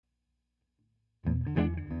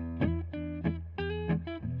On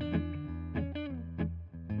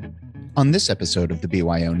this episode of the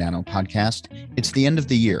BYO Nano Podcast, it's the end of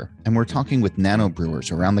the year, and we're talking with nano brewers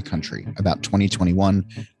around the country about 2021,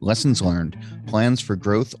 lessons learned, plans for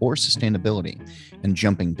growth or sustainability, and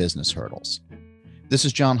jumping business hurdles. This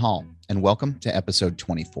is John Hall, and welcome to episode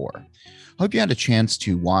 24. Hope you had a chance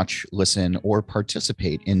to watch, listen, or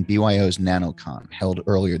participate in BYO's NanoCon held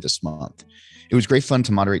earlier this month. It was great fun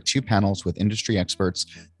to moderate two panels with industry experts,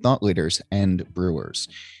 thought leaders, and brewers.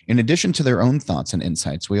 In addition to their own thoughts and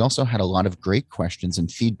insights, we also had a lot of great questions and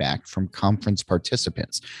feedback from conference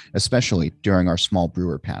participants, especially during our small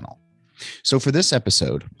brewer panel. So for this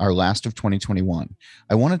episode, our last of 2021,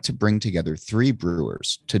 I wanted to bring together three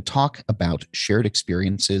brewers to talk about shared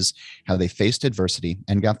experiences, how they faced adversity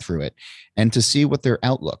and got through it, and to see what their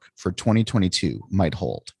outlook for 2022 might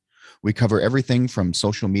hold. We cover everything from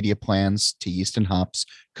social media plans to yeast and hops,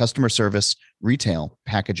 customer service, retail,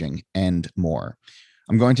 packaging, and more.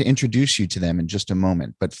 I'm going to introduce you to them in just a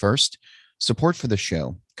moment, but first, support for the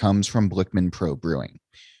show comes from Blichmann Pro Brewing.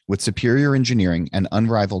 With superior engineering and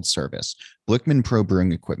unrivaled service, Blichmann Pro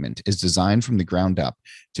Brewing equipment is designed from the ground up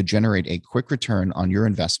to generate a quick return on your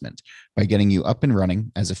investment by getting you up and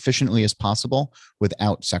running as efficiently as possible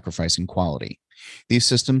without sacrificing quality. These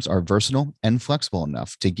systems are versatile and flexible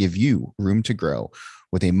enough to give you room to grow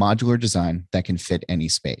with a modular design that can fit any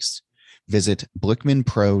space. Visit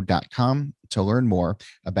blichmannpro.com to learn more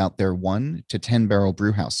about their 1 to 10 barrel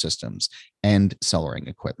brewhouse systems and cellaring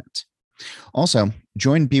equipment. Also,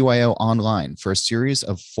 join BYO online for a series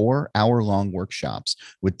of 4-hour-long workshops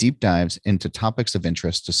with deep dives into topics of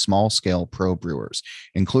interest to small-scale pro brewers,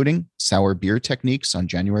 including sour beer techniques on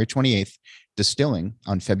January 28th, distilling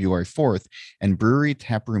on February 4th, and brewery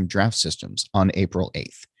taproom draft systems on April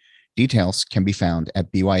 8th. Details can be found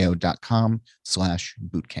at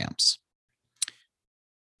byo.com/bootcamps.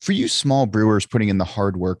 For you small brewers putting in the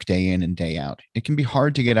hard work day in and day out, it can be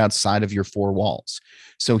hard to get outside of your four walls.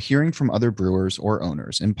 So hearing from other brewers or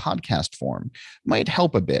owners in podcast form might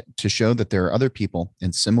help a bit to show that there are other people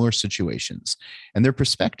in similar situations, and their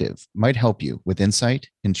perspective might help you with insight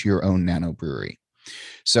into your own nano brewery.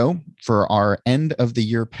 So for our end of the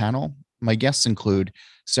year panel, my guests include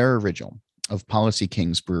Sarah Rigel of Policy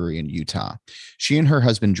Kings Brewery in Utah. She and her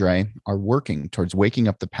husband, Dre, are working towards waking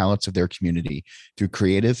up the palates of their community through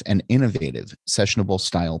creative and innovative sessionable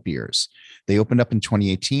style beers. They opened up in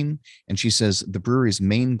 2018, and she says the brewery's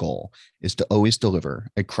main goal is to always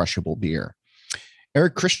deliver a crushable beer.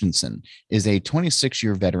 Eric Christensen is a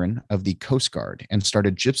 26-year veteran of the Coast Guard and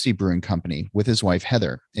started Gypsy Brewing Company with his wife,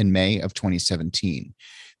 Heather, in May of 2017.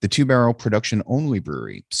 The two-barrel production-only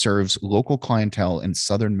brewery serves local clientele in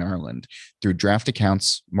Southern Maryland through draft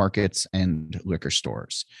accounts, markets, and liquor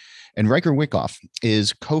stores. And Riker Wyckoff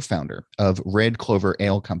is co-founder of Red Clover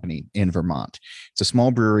Ale Company in Vermont. It's a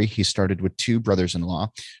small brewery he started with two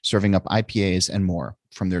brothers-in-law, serving up IPAs and more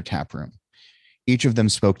from their tap room. Each of them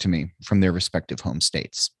spoke to me from their respective home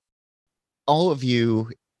states. All of you,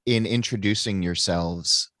 in introducing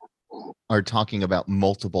yourselves, are talking about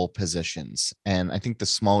multiple positions. And I think the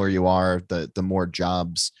smaller you are, the more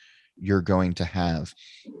jobs you're going to have.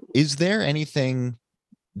 Is there anything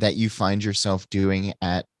that you find yourself doing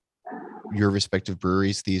at your respective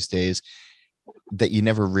breweries these days that you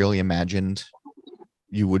never really imagined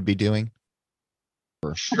you would be doing?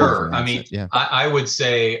 Sure. I mean, yeah. I would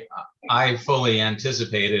say I fully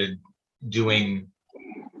anticipated doing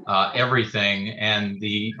everything, and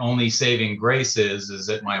the only saving grace is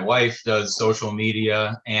that my wife does social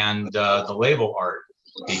media and the label art,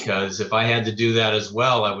 because if I had to do that as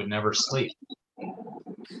well, I would never sleep.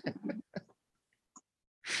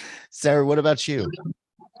 Sarah, what about you?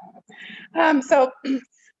 So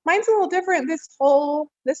mine's a little different. This whole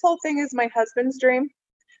thing is my husband's dream.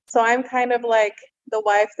 So I'm kind of like the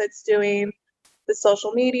wife that's doing the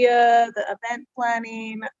social media, the event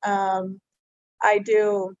planning. I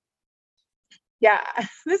do, yeah,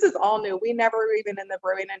 this is all new. We never were even in the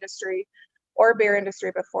brewing industry or beer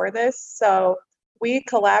industry before this. So we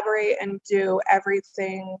collaborate and do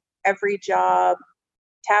everything, every job,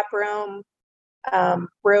 tap room,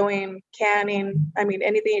 brewing, canning. I mean,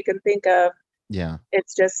 anything you can think of. Yeah.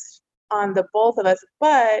 It's just on the both of us.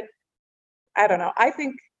 But I don't know. I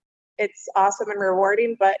think it's awesome and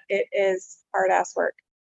rewarding, but it is hard ass work.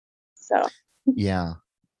 So yeah.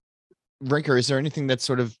 Riker, is there anything that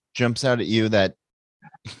sort of jumps out at you that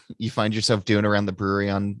you find yourself doing around the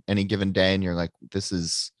brewery on any given day and you're like, this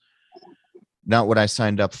is not what I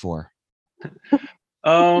signed up for?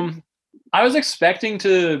 I was expecting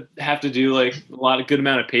to have to do like a good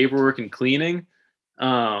amount of paperwork and cleaning.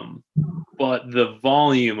 But the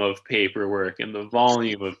volume of paperwork and the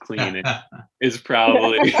volume of cleaning is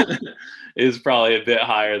probably a bit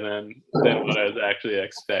higher than what I was actually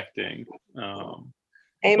expecting.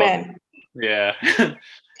 Amen. But, yeah.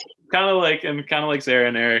 kind of like Sarah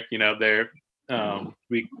and Eric, they're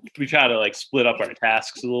we try to like split up our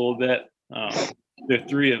tasks a little bit. There are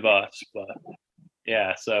 3 of us, but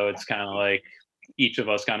yeah, so it's kind of like each of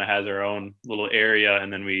us kind of has our own little area,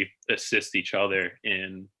 and then we assist each other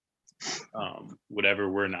in whatever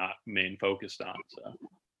we're not main focused on. So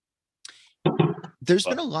there's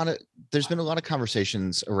been a lot of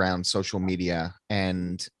conversations around social media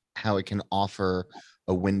and how it can offer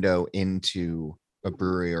a window into a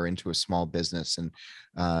brewery or into a small business, and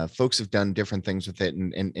folks have done different things with it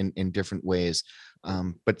in different ways.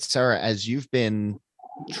 But Sarah, as you've been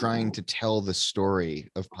trying to tell the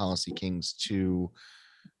story of Policy Kings to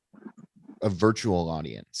a virtual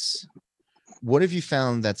audience, what have you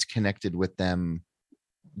found that's connected with them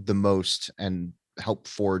the most and help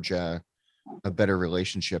forge a better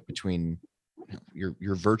relationship between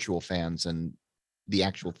your virtual fans and the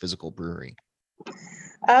actual physical brewery?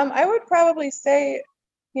 I would probably say,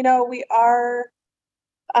 we are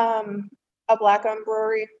a Black-owned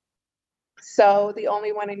brewery, so the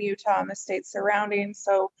only one in Utah and the states surrounding.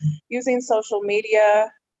 So using social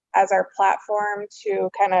media as our platform to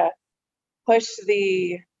kind of push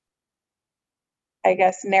the, I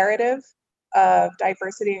guess, narrative of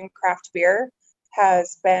diversity in craft beer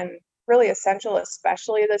has been really essential,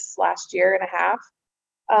 especially this last year and a half,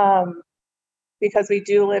 because we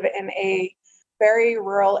do live in a very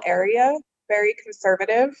rural area, very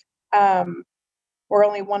conservative. We're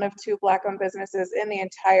only one of 2 Black-owned businesses in the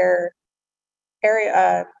entire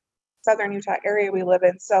area, Southern Utah area we live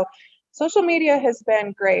in. So social media has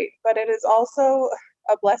been great, but it is also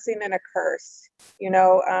a blessing and a curse.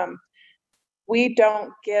 We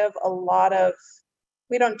don't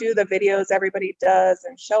we don't do the videos everybody does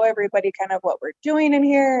and show everybody kind of what we're doing in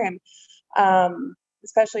here. And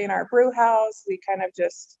especially in our brew house, we kind of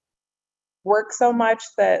just work so much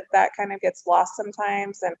that kind of gets lost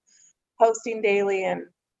sometimes, and posting daily and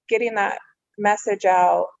getting that message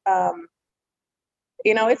out.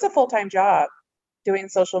 It's a full-time job doing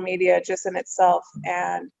social media just in itself.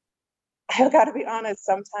 And I've got to be honest,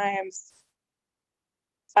 sometimes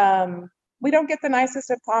we don't get the nicest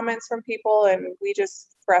of comments from people, and we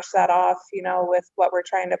just brush that off, with what we're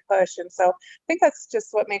trying to push. And so I think that's just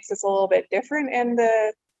what makes us a little bit different in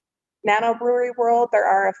the nano brewery world. There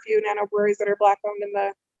are a few nano breweries that are Black-owned in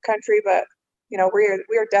the country, but we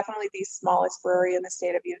are definitely the smallest brewery in the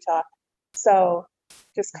state of Utah. So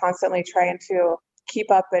just constantly trying to keep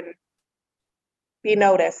up and be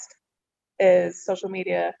noticed is social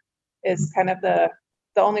media is kind of the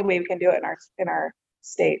only way we can do it in our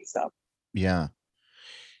state. So yeah.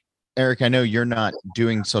 Eric, I know you're not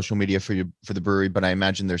doing social media for the brewery, but I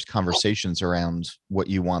imagine there's conversations around what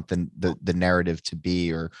you want the narrative to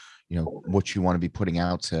be, or what you want to be putting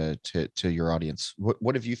out to your audience.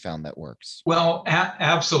 What have you found that works? Well,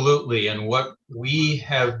 absolutely. And what we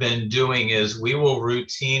have been doing is we will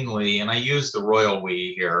routinely, and I use the royal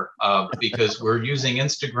we here because we're using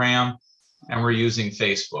Instagram and we're using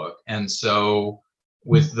Facebook. And so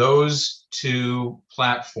with those 2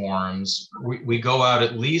 platforms, we go out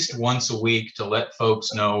at least once a week to let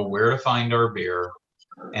folks know where to find our beer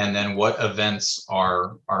and then what events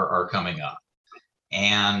are coming up.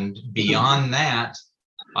 And beyond that,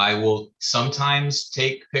 I will sometimes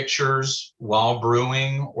take pictures while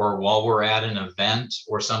brewing or while we're at an event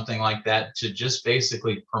or something like that to just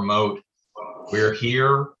basically promote, we're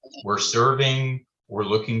here, we're serving, we're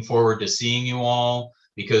looking forward to seeing you all,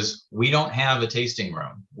 because we don't have a tasting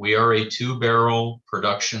room. We are a 2-barrel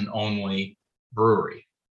production only brewery.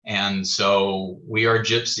 And so we are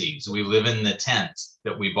gypsies. We live in the tent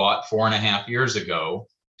that we bought 4.5 years ago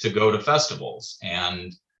to go to festivals.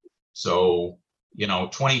 And so,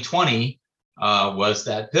 2020 was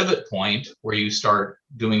that pivot point where you start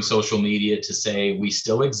doing social media to say we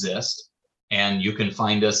still exist and you can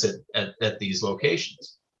find us at these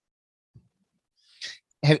locations.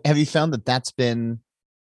 Have you found that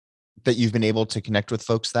you've been able to connect with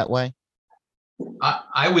folks that way?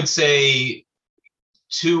 I would say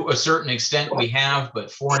to a certain extent we have, but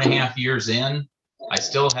 4.5 years in, I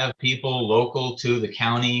still have people local to the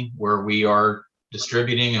county where we are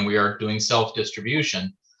distributing and we are doing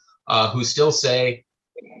self-distribution who still say,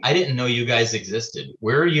 I didn't know you guys existed.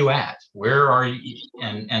 Where are you at? Where are you?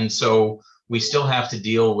 And so we still have to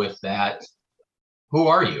deal with that. Who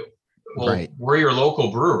are you? Well, right. We're your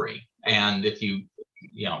local brewery. And if you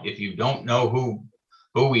don't know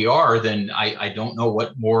who we are, then I don't know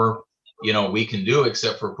what more we can do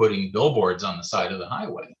except for putting billboards on the side of the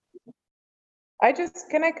highway.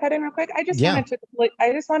 Can I cut in real quick? I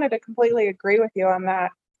just wanted to completely agree with you on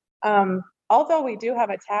that. Although we do have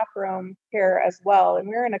a tap room here as well, and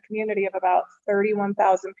we're in a community of about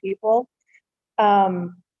 31,000 people,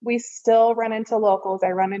 we still run into locals. I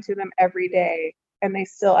run into them every day, and I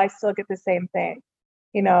still get the same thing.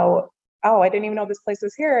 Oh, I didn't even know this place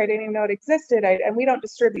was here. I didn't even know it existed. And we don't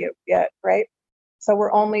distribute yet, right? So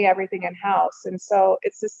we're only everything in-house. And so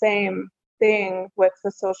it's the same thing with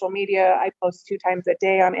the social media. I post 2 times a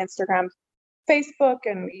day on Instagram, Facebook,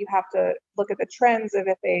 and you have to look at the trends of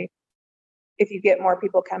if you get more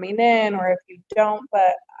people coming in or if you don't.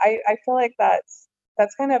 But I feel like that's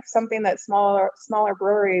kind of something that smaller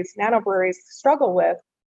breweries, nano breweries struggle with,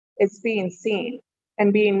 is being seen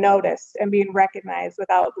and being noticed and being recognized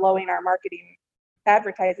without blowing our marketing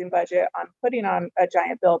advertising budget on putting on a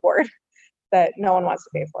giant billboard that no one wants to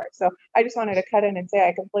pay for it. So I just wanted to cut in and say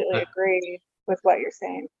I completely agree with what you're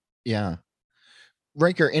saying. Yeah.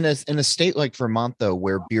 Riker, in a state like Vermont, though,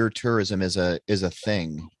 where beer tourism is a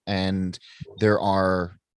thing, and there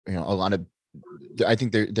are a lot of, I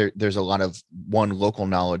think there's a lot of, one, local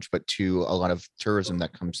knowledge, but 2, a lot of tourism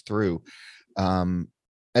that comes through.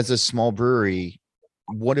 As a small brewery,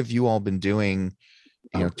 what have you all been doing,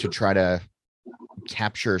 to try to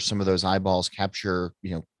capture some of those eyeballs, capture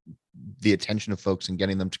the attention of folks and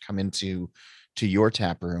getting them to come into your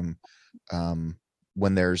tap room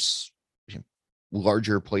when there's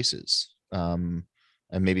larger places and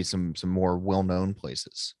maybe some more well-known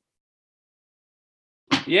places?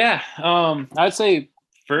 Yeah, I'd say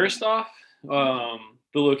first off, the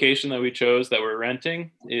location that we chose that we're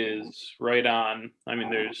renting is right on,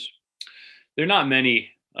 there are not many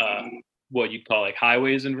what you'd call like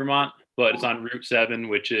highways in Vermont, but it's on Route 7,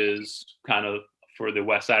 which is kind of for the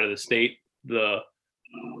west side of the state, the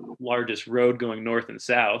largest road going north and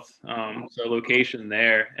south. So location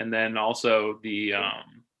there. And then also the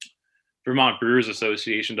Vermont Brewers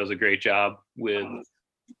Association does a great job with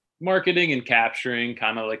marketing and capturing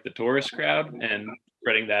kind of like the tourist crowd and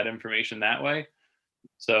spreading that information that way.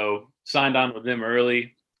 So signed on with them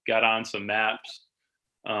early, got on some maps,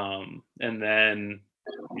 and then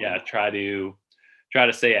try to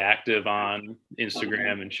stay active on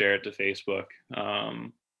Instagram and share it to Facebook.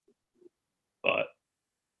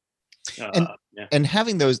 And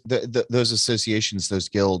having those associations, those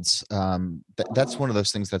guilds, that's one of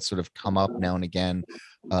those things that's sort of come up now and again,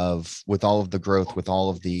 with all of the growth, with all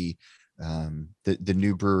of the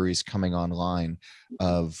new breweries coming online,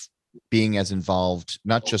 of being as involved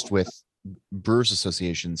not just with brewers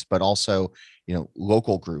associations, but also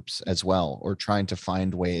local groups as well, or trying to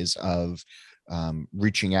find ways of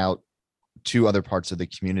reaching out to other parts of the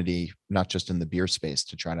community, not just in the beer space,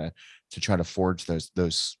 to try to forge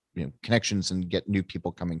those connections and get new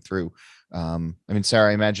people coming through.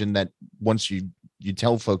 Sarah, I imagine that once you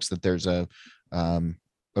tell folks that there's a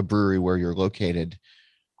brewery where you're located,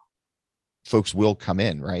 folks will come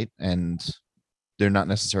in, right? And they're not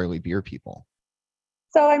necessarily beer people.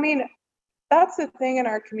 So that's the thing in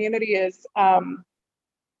our community is, and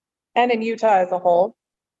in Utah as a whole,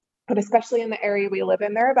 but especially in the area we live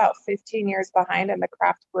in, they're about 15 years behind in the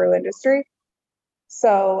craft brew industry.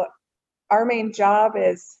 So our main job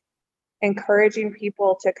is encouraging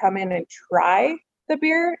people to come in and try the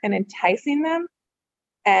beer and enticing them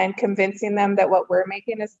and convincing them that what we're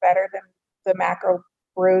making is better than the macro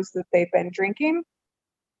brews that they've been drinking.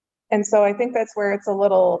 And so I think that's where it's a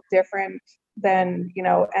little different than,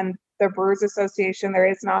 and the Brewers Association, there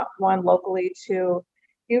is not one locally to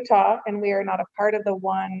Utah, and we are not a part of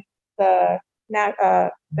the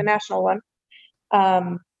national one.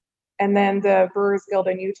 And then the Brewers Guild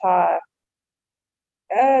in Utah,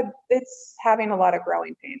 it's having a lot of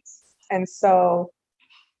growing pains. And so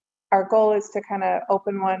our goal is to kind of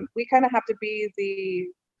open one. We kind of have to be the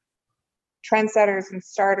trendsetters and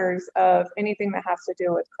starters of anything that has to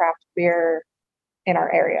do with craft beer in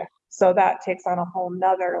our area. So that takes on a whole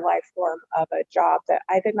nother life form of a job that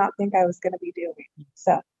I did not think I was going to be doing.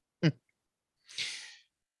 So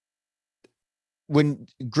when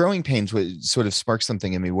growing pains would sort of spark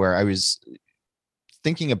something in me, where I was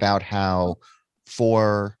thinking about how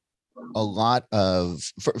for a long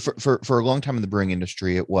time in the brewing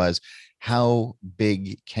industry, it was how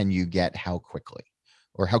big can you get, how quickly,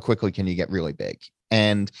 or how quickly can you get really big?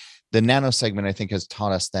 And the nano segment, I think, has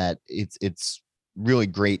taught us that it's really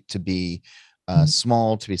great to be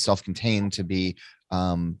small, to be self-contained, to be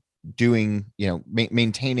doing,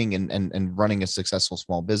 maintaining and running a successful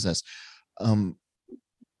small business.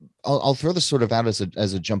 I'll throw this sort of out as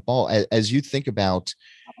a jump ball. As you think about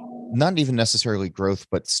not even necessarily growth,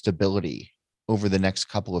 but stability over the next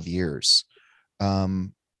couple of years.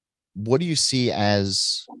 What do you see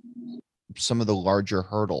as some of the larger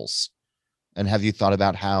hurdles? And have you thought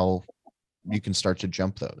about how you can start to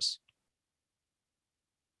jump those?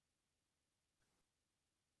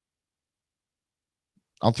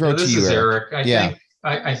 I'll throw it to you, Eric.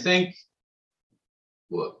 I think,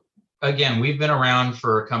 well, again, we've been around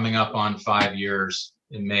for coming up on 5 years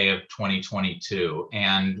in May of 2022,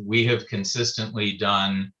 and we have consistently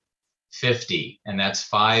done 50, and that's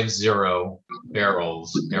 50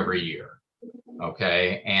 barrels every year.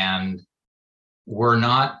 Okay. And we're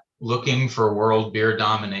not looking for world beer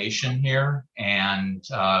domination here. And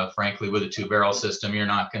frankly, with a 2-barrel system, you're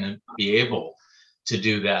not going to be able to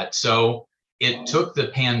do that. So it took the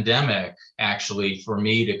pandemic actually for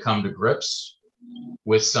me to come to grips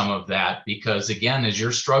with some of that, because again, as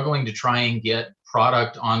you're struggling to try and get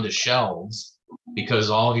product onto shelves because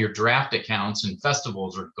all of your draft accounts and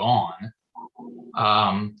festivals are gone,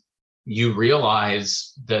 you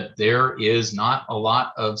realize that there is not a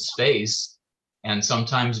lot of space, and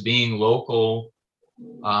sometimes being local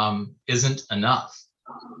isn't enough.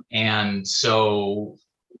 And so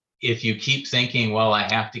if you keep thinking, well,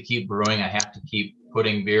 I have to keep brewing, I have to keep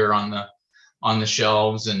putting beer on the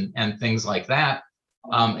shelves and things like that,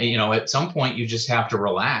 at some point you just have to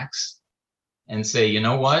relax and say, you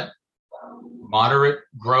know what, moderate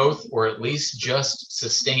growth, or at least just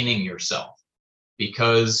sustaining yourself,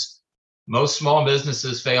 because most small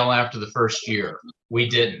businesses fail after the first year. We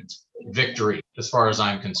didn't. Victory, as far as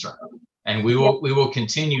I'm concerned. And we will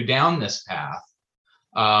continue down this path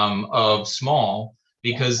of small,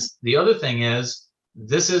 because the other thing is,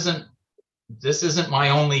 this isn't my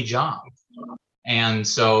only job. And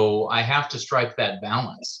so I have to strike that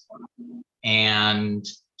balance. And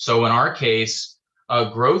so in our case,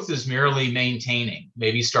 growth is merely maintaining,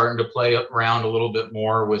 maybe starting to play around a little bit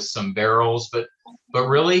more with some barrels, but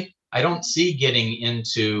really, I don't see getting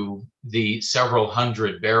into the several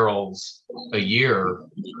hundred barrels a year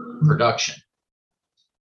production.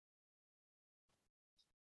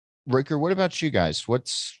 Riker, what about you guys?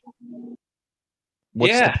 What's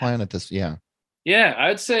the plan at this? Yeah,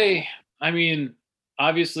 I'd say, I mean,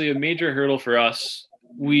 obviously a major hurdle for us,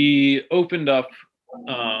 we opened up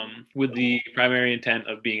with the primary intent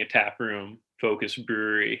of being a tap room focused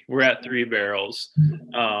brewery. We're at 3 barrels.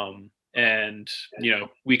 And,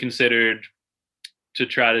 we considered to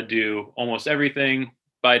try to do almost everything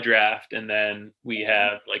by draft. And then we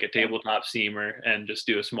have like a tabletop steamer and just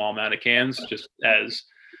do a small amount of cans just as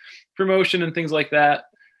promotion and things like that.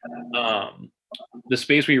 The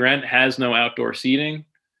space we rent has no outdoor seating.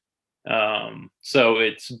 So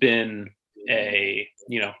it's been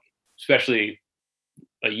especially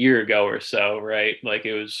a year ago or so, right? Like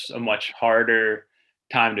it was a much harder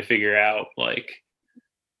time to figure out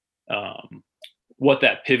what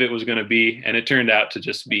that pivot was going to be. And it turned out to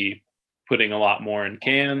just be putting a lot more in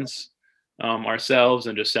cans ourselves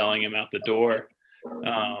and just selling them out the door.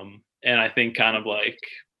 And I think kind of like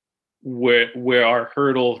where our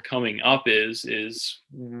hurdle coming up is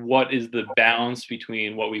what is the balance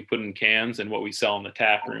between what we put in cans and what we sell in the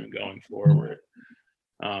tap room going forward.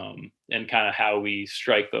 And kind of how we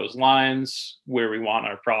strike those lines, where we want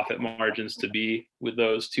our profit margins to be with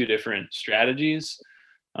those two different strategies.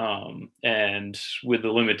 And with the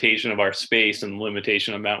limitation of our space and the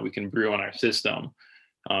limitation amount we can brew on our system,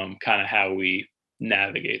 kind of how we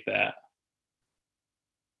navigate that.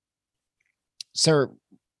 Sarah,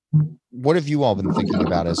 what have you all been thinking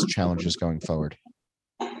about as challenges going forward?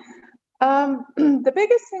 The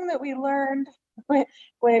biggest thing that we learned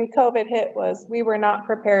when COVID hit was we were not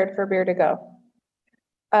prepared for beer to go.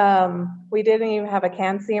 We didn't even have a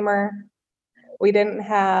can steamer. We didn't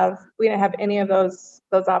have any of those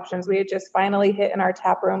options. We had just finally hit in our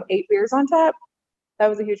tap room 8 beers on tap. That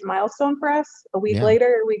was a huge milestone for us. A week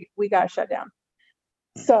later, we got shut down.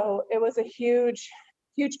 So it was a huge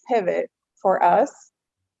pivot for us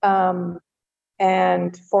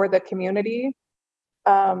and for the community.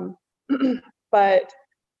 But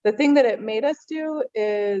the thing that it made us do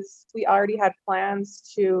is we already had plans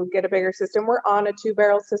to get a bigger system. We're on a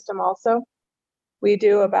 2-barrel system also. We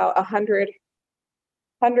do about 100,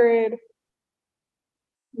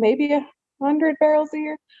 maybe 100 barrels a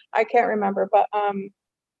year. I can't remember, but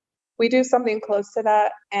we do something close to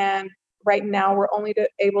that. And right now we're only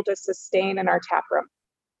able to sustain in our tap room.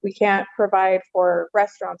 We can't provide for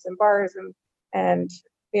restaurants and bars and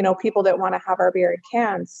people that want to have our beer in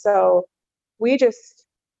cans. So we just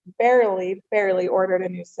barely ordered a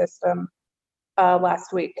new system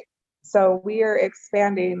last week. So we are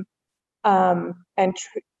expanding to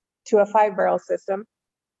a 5-barrel system.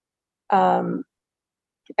 and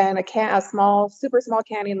a small, super small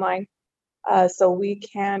canning line. So we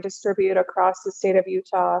can distribute across the state of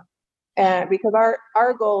Utah. And because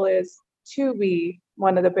our goal is to be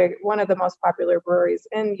one of the most popular breweries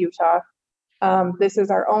in Utah. This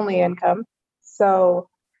is our only income. So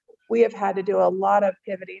we have had to do a lot of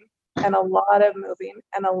pivoting and a lot of moving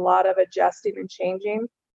and a lot of adjusting and changing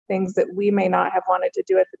things that we may not have wanted to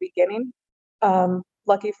do at the beginning.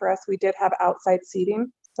 Lucky for us, we did have outside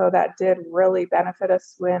seating. So that did really benefit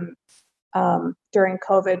us when during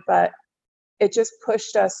COVID, but it just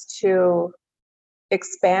pushed us to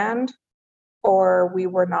expand, or we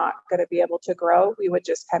were not going to be able to grow. We would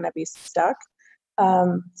just kind of be stuck.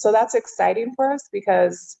 So that's exciting for us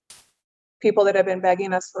because people that have been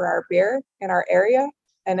begging us for our beer in our area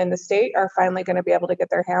and in the state are finally going to be able to get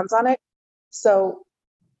their hands on it. So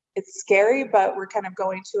it's scary, but we're kind of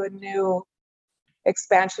going to a new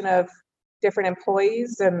expansion of different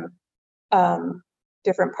employees and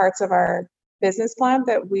different parts of our business plan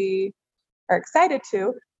that we are excited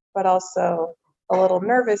to, but also a little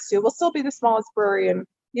nervous to. We'll still be the smallest brewery in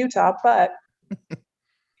Utah, but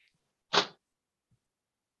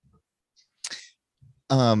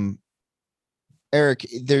Eric,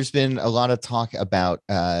 there's been a lot of talk about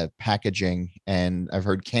packaging, and I've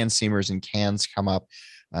heard can seamers and cans come up.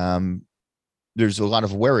 There's a lot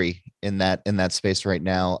of worry in that space right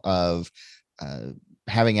now of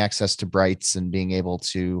having access to Brights and being able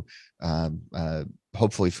to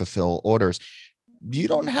hopefully fulfill orders. You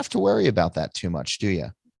don't have to worry about that too much, do you?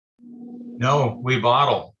 No, we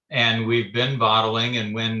bottle, and we've been bottling.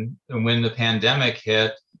 And when the pandemic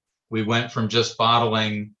hit, we went from just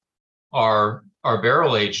bottling our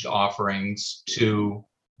barrel aged offerings to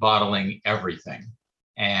bottling everything.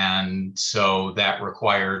 And so that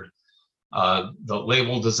required the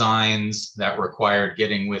label designs, that required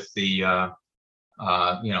getting with the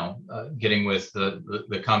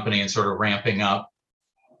company and sort of ramping up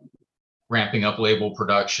label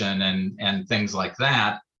production and things like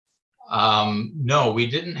that. No, we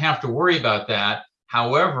didn't have to worry about that.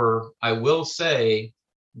 However, I will say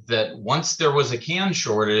that once there was a can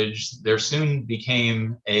shortage, there soon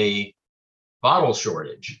became a bottle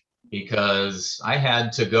shortage, because I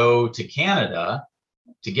had to go to Canada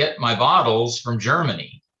to get my bottles from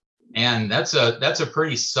Germany. And that's a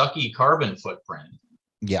pretty sucky carbon footprint.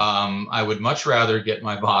 Yeah. I would much rather get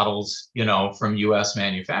my bottles, from US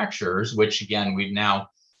manufacturers, which again, we've now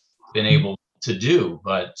been able to do.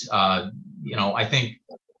 But, I think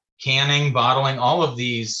canning, bottling, all of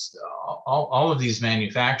these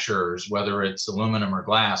manufacturers, whether it's aluminum or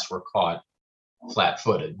glass, were caught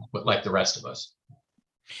flat-footed, like the rest of us.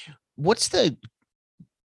 What's the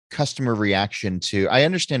customer reaction to? I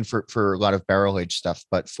understand for a lot of barrel aged stuff,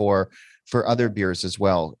 but for other beers as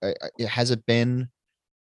well, has it been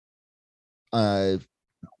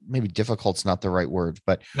maybe difficult's not the right word,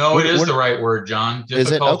 but no, it is the right word, John.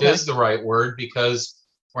 Difficult is the right word, because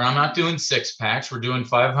I'm not doing 6-packs. We're doing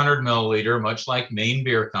 500 milliliter, much like Maine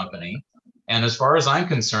Beer Company. And as far as I'm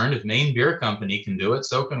concerned, if Maine Beer Company can do it,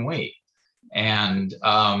 so can we. And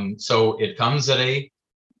so it comes at a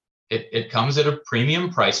premium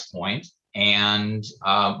price point, and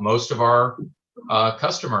most of our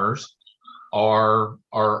customers are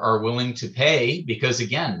willing to pay, because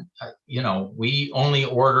again, we only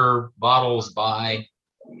order bottles by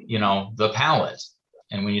the pallet.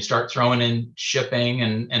 And when you start throwing in shipping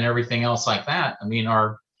and everything else like that, I mean,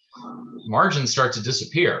 our margins start to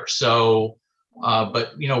disappear. So,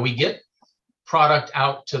 but we get product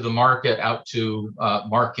out to the market, out to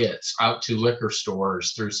markets, out to liquor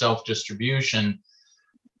stores through self-distribution,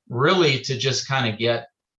 really to just kind of get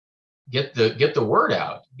the word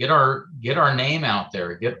out, get our name out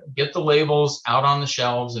there, get the labels out on the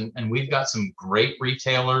shelves. And we've got some great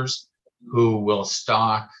retailers who will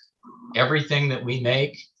stock everything that we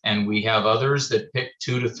make, and we have others that pick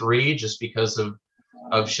 2 to 3 just because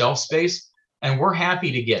of shelf space, and we're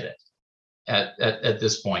happy to get it at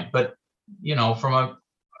this point. But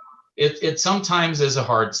it sometimes is a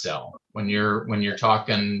hard sell when you're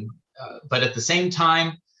talking, but at the same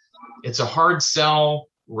time, it's a hard sell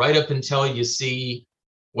right up until you see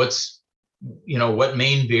what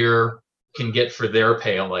Maine Beer can get for their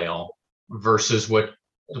pale ale versus what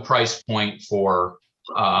the price point for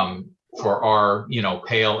our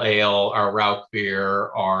pale ale, our Rauch beer,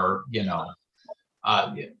 our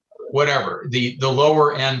whatever the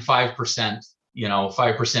lower end 5%, 5%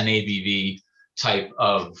 ABV type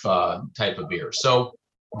of beer. So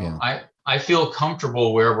yeah. I feel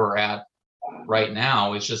comfortable where we're at right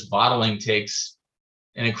now. It's just bottling takes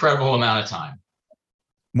an incredible amount of time.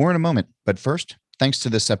 More in a moment, but first, thanks to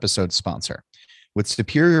this episode's sponsor. With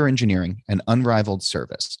superior engineering and unrivaled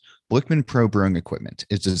service, Blickman Pro Brewing equipment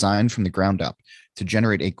is designed from the ground up to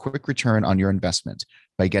generate a quick return on your investment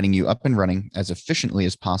by getting you up and running as efficiently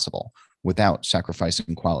as possible without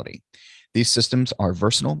sacrificing quality. These systems are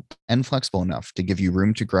versatile and flexible enough to give you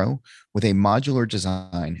room to grow with a modular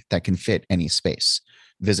design that can fit any space.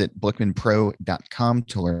 Visit blickmanpro.com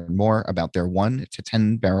to learn more about their 1 to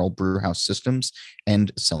 10 barrel brewhouse systems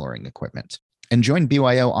and cellaring equipment. And join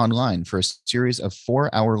BYO online for a series of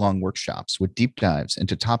 4-hour-long workshops with deep dives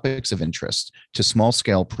into topics of interest to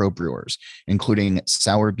small-scale pro brewers, including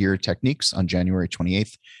sour beer techniques on January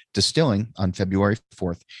 28th, distilling on February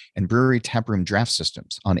 4th, and brewery taproom draft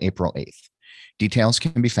systems on April 8th. Details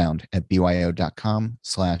can be found at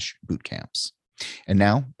byo.com/bootcamps. And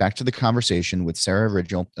now back to the conversation with Sarah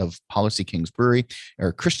Rigel of Policy Kings Brewery,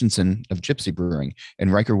 Eric Christensen of Gypsy Brewing,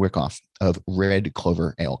 and Riker Wyckoff of Red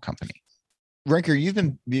Clover Ale Company. Riker,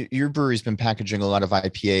 your brewery's been packaging a lot of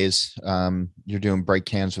IPAs. You're doing bright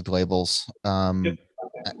cans with labels. Yep.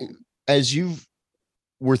 As you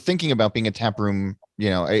were thinking about being a tap room,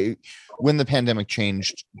 when the pandemic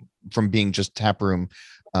changed from being just tap room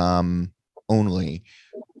only,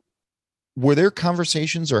 were there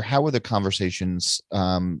conversations, or how were the conversations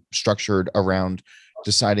structured around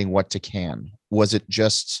deciding what to can? Was it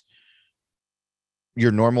just your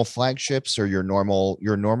normal flagships or your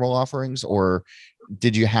normal offerings, or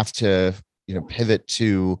did you have to pivot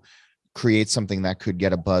to create something that could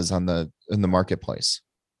get a buzz in the marketplace?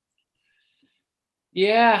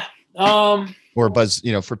 Yeah. Or a buzz,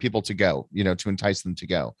 for people to go, to entice them to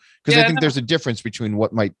go. Because I think there's a difference between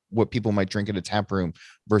what people might drink at a tap room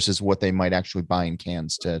versus what they might actually buy in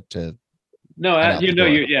cans to. No,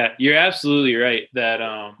 you're absolutely right that,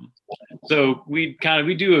 so we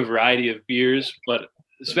do a variety of beers, but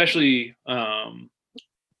especially,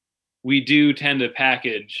 we do tend to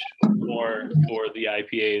package more for the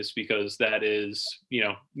IPAs, because that is,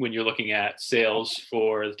 when you're looking at sales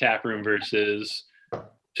for the tap room versus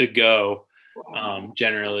to go,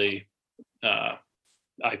 generally,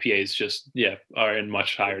 IPAs just, are in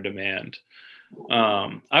much higher demand.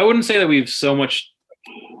 I wouldn't say that we've so much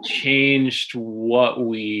changed what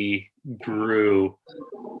we brew.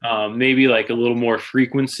 Maybe like a little more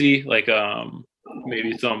frequency, like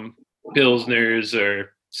maybe some pilsners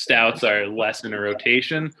or stouts are less in a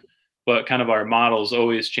rotation, but kind of our model's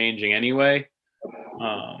always changing anyway.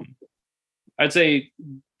 I'd say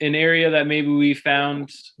an area that maybe we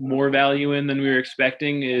found more value in than we were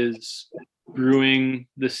expecting is brewing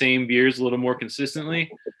the same beers a little more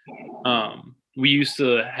consistently. We used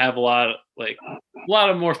to have a lot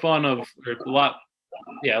more fun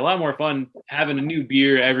having a new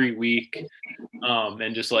beer every week,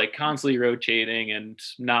 and just like constantly rotating, and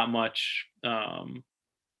not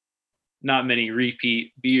many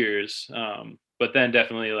repeat beers. But then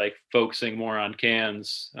definitely like focusing more on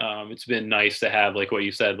cans. It's been nice to have, like what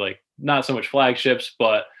you said, like not so much flagships,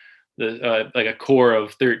 but like a core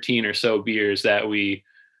of 13 or so beers that we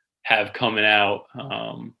have coming out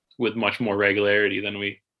with much more regularity than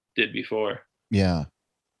we did before. Yeah.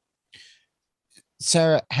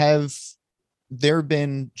 Sarah, have there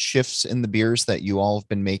been shifts in the beers that you all have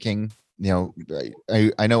been making?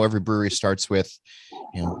 I know every brewery starts with,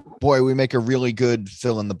 boy, we make a really good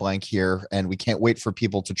fill in the blank here, and we can't wait for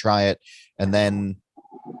people to try it. And then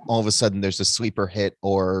all of a sudden there's a sleeper hit,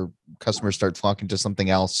 or customers start flocking to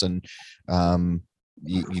something else. And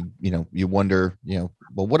you wonder,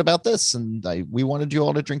 well, what about this? And we wanted you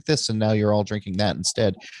all to drink this, and now you're all drinking that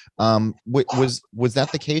instead. Was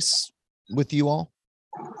that the case with you all?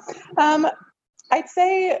 I'd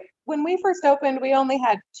say when we first opened, we only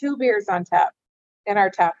had 2 beers on tap in our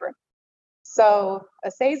tap room. So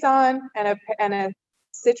a Saison and a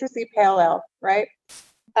citrusy pale ale, right?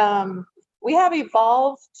 We have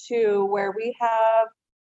evolved to where we have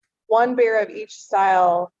 1 beer of each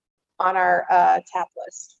style on our tap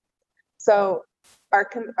list. So our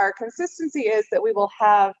consistency is that we will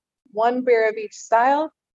have 1 beer of each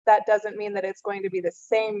style. That doesn't mean that it's going to be the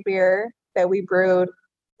same beer that we brewed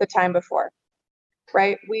the time before,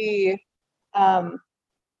 right?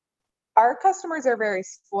 Our customers are very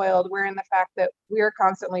spoiled. We're in the fact that we are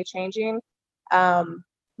constantly changing.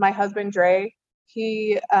 My husband, Dre,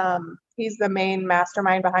 he's the main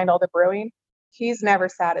mastermind behind all the brewing. He's never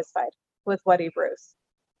satisfied with what he brews.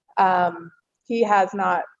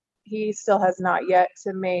 He still has not yet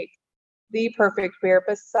to make the perfect beer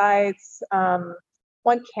besides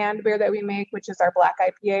one canned beer that we make, which is our black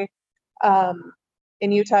IPA.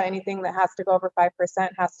 In Utah, anything that has to go over 5%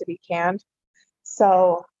 has to be canned.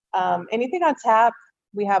 So anything on tap,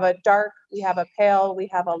 we have a dark, we have a pale, we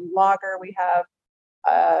have a lager, we have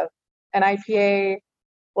an IPA.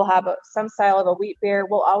 We'll have some style of a wheat beer.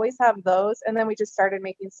 We'll always have those. And then we just started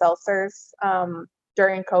making seltzers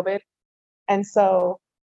during COVID. And so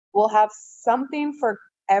we'll have something for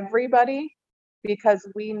everybody because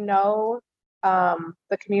we know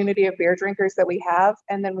the community of beer drinkers that we have.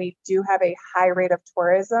 And then we do have a high rate of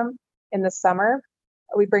tourism in the summer.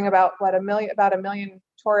 We bring about a million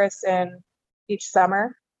tourists in each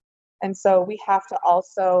summer. And so we have to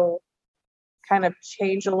also kind of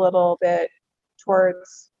change a little bit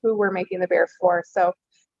towards who we're making the beer for. So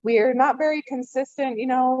we're not very consistent. You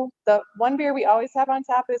know, the one beer we always have on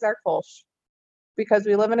tap is our Kolsch, because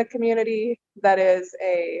we live in a community that is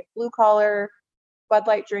a blue collar, Bud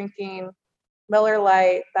Light drinking, Miller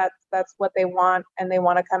Lite. That's what they want, and they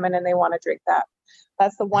want to come in and they want to drink that.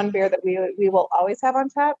 That's the one beer that we will always have on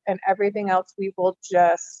tap, and everything else we will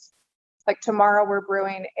just, like tomorrow we're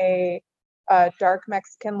brewing a dark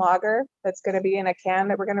Mexican lager that's going to be in a can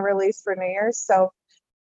that we're going to release for New Year's. So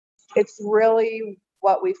it's really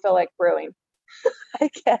what we feel like brewing. I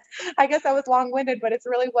guess I was long-winded, but it's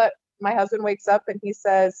really what my husband wakes up and he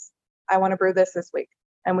says, I want to brew this week.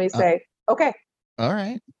 And we say, okay. All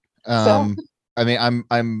right. I mean,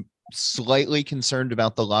 I'm slightly concerned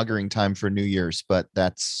about the lagering time for New Year's, but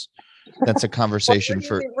that's a conversation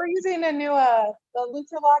we're using a new the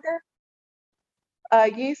Lucha Lager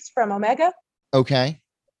yeast from Omega. Okay.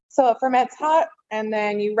 So it ferments hot, and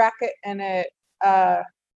then you rack it, and it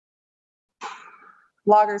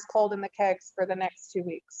lagers cold in the kegs for the next 2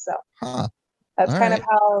 weeks. So that's kind of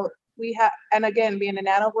how we have. And again, being a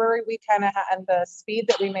nano brewery, we kind of and the speed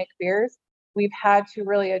that we make beers, we've had to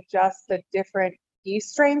really adjust the different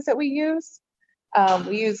yeast strains that we use.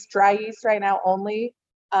 We use dry yeast right now only,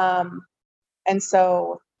 and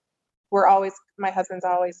so my husband's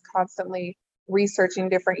always constantly researching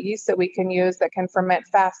different yeasts that we can use that can ferment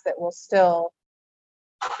fast, that will still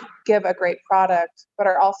give a great product, but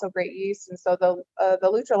are also great yeast. And so the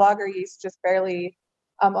Lucha Lager yeast just barely,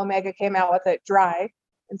 Omega came out with it dry,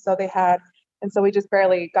 and so we just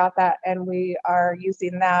barely got that, and we are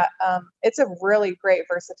using that. It's a really great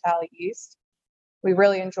versatile yeast. We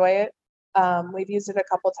really enjoy it. We've used it a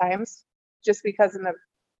couple times just because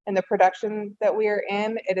in the production that we are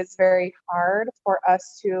in, it is very hard for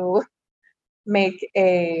us to make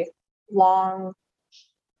a long,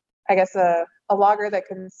 I guess, a lager that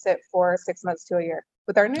can sit for 6 months to a year.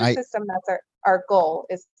 With our new system, that's our goal,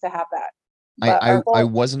 is to have that. I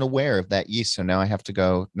wasn't aware of that yeast, so now I have to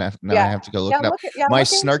go. I have to go look it up. My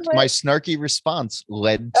snarky response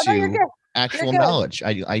led to actual knowledge.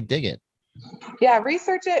 I dig it. Yeah,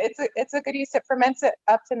 research it. It's a good yeast. It ferments it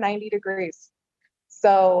up to 90 degrees.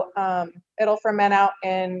 So it'll ferment out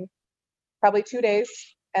in probably 2 days,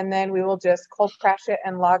 and then we will just cold crash it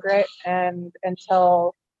and lager it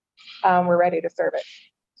until we're ready to serve it.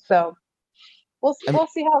 So we'll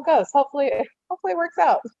see how it goes. Hopefully it works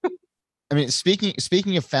out. I mean,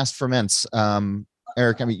 speaking of fast ferments,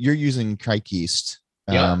 Eric, I mean, you're using Kveik yeast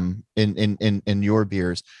in your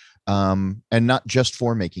beers, and not just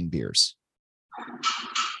for making beers.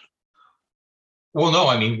 Well, no,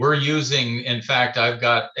 I mean, we're using, in fact, I've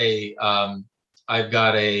got a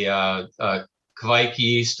Kveik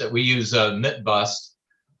yeast. We use a Mitbust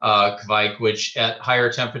Kveik, which at higher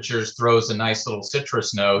temperatures throws a nice little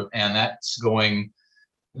citrus note, and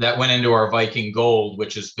that went into our Viking Gold,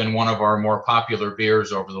 which has been one of our more popular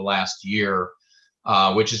beers over the last year,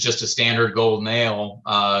 which is just a standard golden ale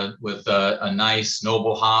with a nice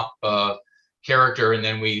noble hop character, and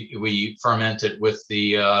then we ferment it with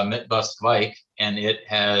the Mitbust Kveik, and it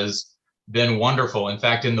has been wonderful. In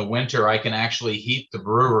fact, in the winter, I can actually heat the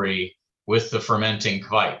brewery with the fermenting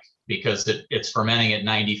Kveik because it's fermenting at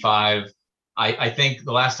 95. I think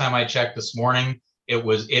the last time I checked this morning,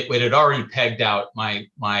 it had already pegged out my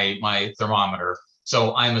thermometer,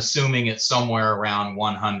 so I'm assuming it's somewhere around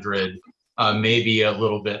 100, maybe a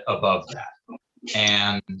little bit above that.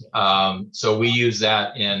 And so we use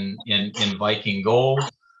that in Viking Gold.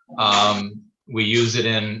 We use it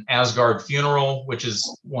in Asgard Funeral, which is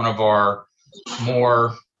one of our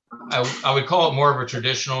more, I would call it more of a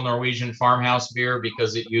traditional Norwegian farmhouse beer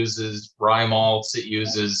because it uses rye malts, it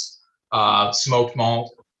uses smoked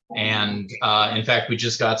malt. And in fact, we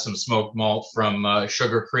just got some smoked malt from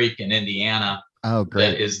Sugar Creek in Indiana. Oh,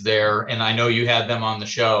 great. That is there. And I know you had them on the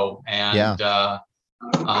show. And I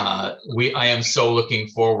am so looking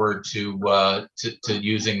forward to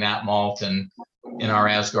using that malt in our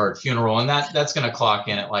Asgard Funeral. And that's going to clock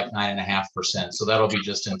in at like 9.5%. So that'll be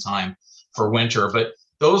just in time for winter. But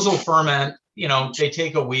those will ferment, they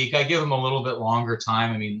take a week. I give them a little bit longer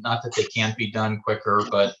time. I mean, not that they can't be done quicker,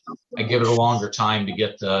 but I give it a longer time to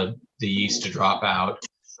get the yeast to drop out.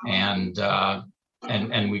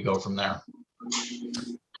 and we go from there.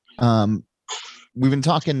 We've been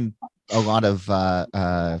talking a lot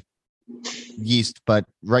of yeast, but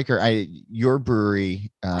Riker, your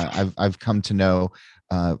brewery, I've come to know,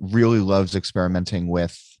 really loves experimenting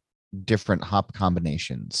with different hop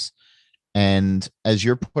combinations. And as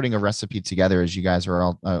you're putting a recipe together, as you guys are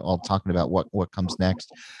all talking about what comes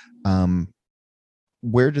next,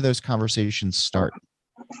 where do those conversations start?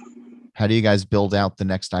 How do you guys build out the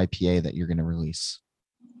next IPA that you're going to release?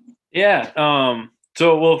 Yeah.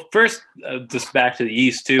 So, well, first, just back to the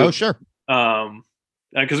yeast too. Oh, sure.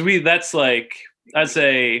 Because that's like, I'd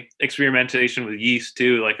say experimentation with yeast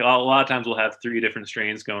too. Like a lot of times we'll have 3 different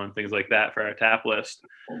strains going, things like that for our tap list.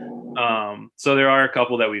 So there are a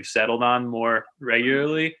couple that we've settled on more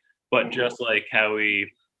regularly, but just like how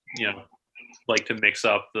we, like to mix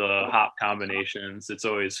up the hop combinations, it's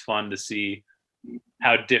always fun to see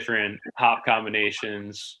how different hop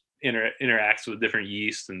combinations interacts with different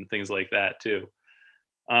yeasts and things like that too.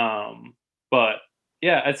 But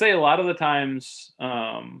yeah, I'd say a lot of the times,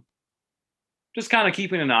 just kind of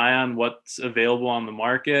keeping an eye on what's available on the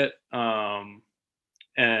market, and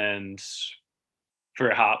for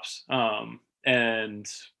hops. And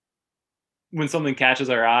when something catches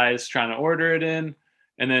our eyes, trying to order it in,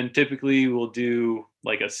 and then typically we'll do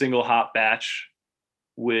like a single hop batch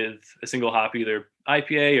with a single hop, either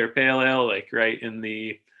IPA or pale ale, like right in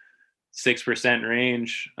the 6%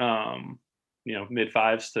 range, mid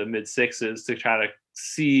 5s to mid 6s, to try to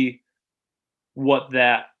see what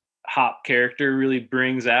that hop character really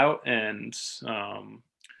brings out, and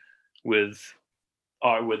with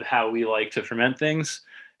how we like to ferment things,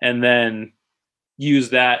 and then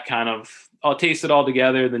use that I'll taste it all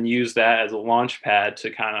together, then use that as a launch pad to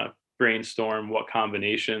kind of brainstorm what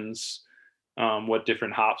combinations, what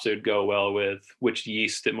different hops would go well with, which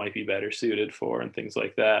yeast it might be better suited for, and things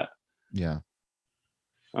like that. Yeah.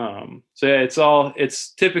 So yeah,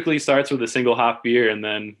 it's typically starts with a single hop beer and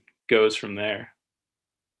then goes from there.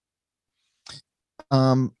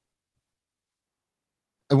 I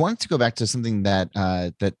wanted to go back to something that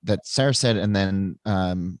Sarah said, and then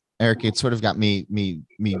Eric, it sort of got me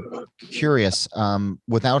curious.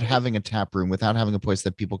 Without having a tap room, without having a place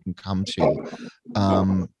that people can come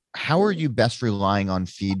to, how are you best relying on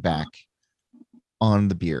feedback on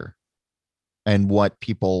the beer and what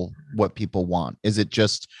people want? Is it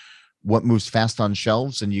just what moves fast on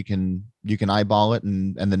shelves and you can eyeball it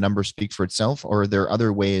and the numbers speak for itself, or are there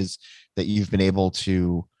other ways that you've been able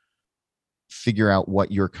to figure out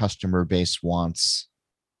what your customer base wants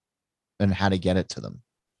and how to get it to them?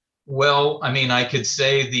 Well, I mean, I could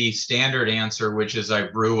say the standard answer, which is I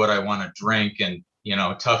brew what I want to drink, and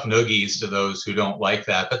tough noogies to those who don't like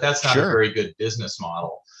that, but that's not a very good business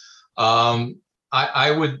model. I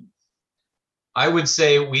would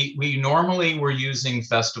say we normally we're using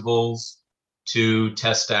festivals to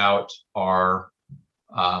test out our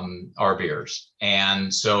beers,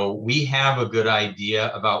 and so we have a good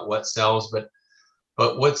idea about what sells.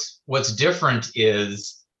 But what's different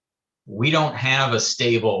is we don't have a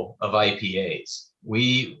stable of IPAs.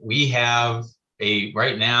 We have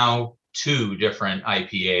right now 2 different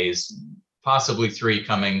IPAs, possibly 3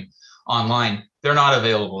 coming online. They're not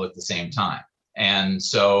available at the same time, and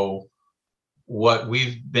so what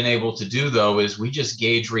we've been able to do, though, is we just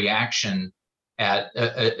gauge reaction at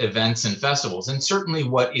events and festivals, and certainly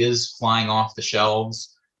what is flying off the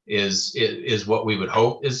shelves is what we would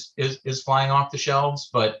hope is flying off the shelves.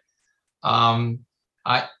 But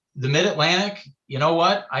the Mid-Atlantic, you know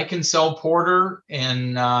what? I can sell porter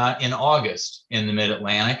in August in the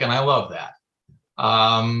Mid-Atlantic, and I love that.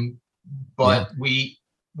 But we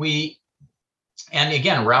and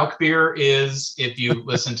again, Rauch beer is, if you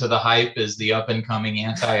listen to the hype, is the up and coming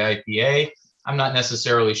anti-IPA. I'm not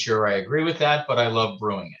necessarily sure I agree with that, but I love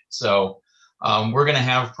brewing it. So we're going to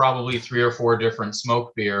have probably 3 or 4 different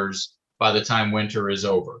smoke beers by the time winter is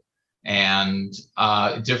over, and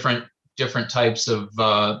different types of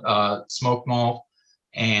smoke malt,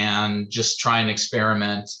 and just try and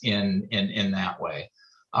experiment in that way.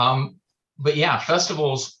 But yeah,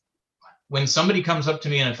 festivals, when somebody comes up to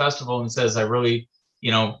me in a festival and says, I really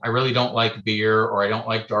don't like beer, or I don't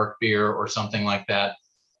like dark beer, or something like that.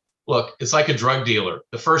 Look, it's like a drug dealer.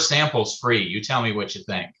 The first sample's free. You tell me what you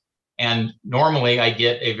think. And normally I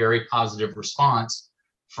get a very positive response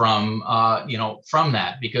from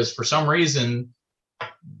that, because for some reason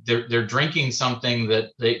they're drinking something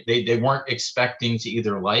that they weren't expecting to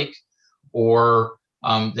either like, or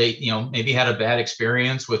they maybe had a bad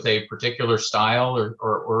experience with a particular style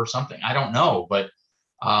or something. I don't know, but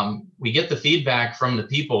we get the feedback from the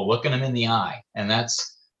people, looking them in the eye, and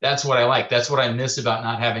that's that's what I like. That's what I miss about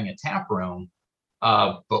not having a tap room.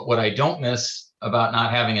 But what I don't miss about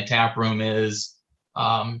not having a tap room is,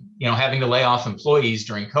 having to lay off employees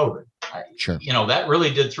during COVID. Sure. That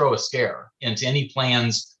really did throw a scare into any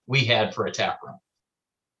plans we had for a tap room.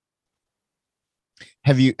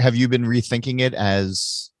 Have you been rethinking it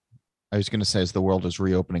as, I was going to say, as the world is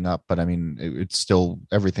reopening up, but I mean, it's still,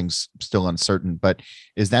 everything's still uncertain, but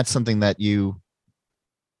is that something that you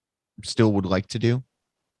still would like to do?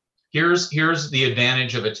 Here's the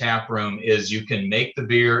advantage of a tap room is you can make the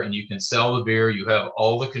beer and you can sell the beer. You have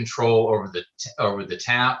all the control over the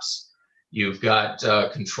taps. You've got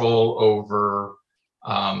control over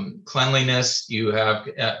cleanliness. You have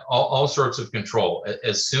all sorts of control.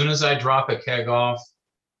 As soon as I drop a keg off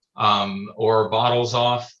or bottles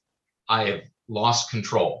off, I have lost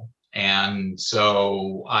control. And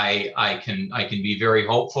so I can be very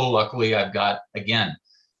hopeful. Luckily, I've got, again,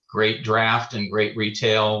 great draft and great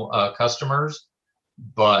retail customers,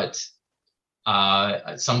 but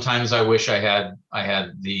sometimes I wish I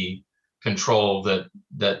had the control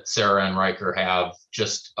that Sarah and Riker have,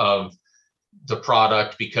 just of the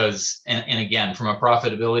product, because and again, from a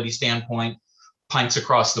profitability standpoint, pints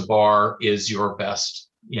across the bar is your best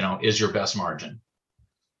margin.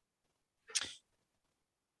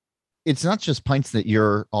 It's not just pints that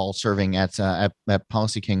you're all serving at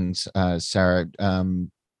Policy Kings, Sarah.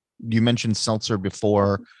 You mentioned seltzer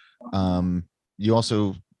before. You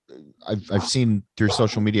also, I've seen through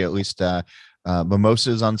social media, at least,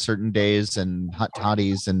 mimosas on certain days and hot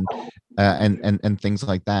toddies and things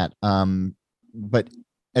like that. But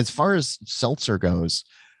as far as seltzer goes,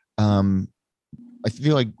 I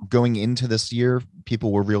feel like going into this year,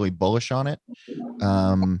 people were really bullish on it.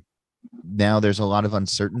 Now there's a lot of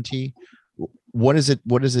uncertainty. What does it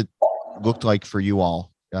look like for you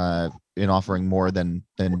all in offering more than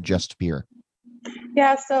just beer?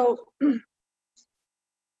 Yeah, so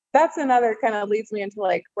that's another kind of leads me into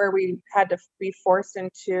like where we had to be forced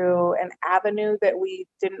into an avenue that we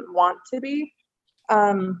didn't want to be.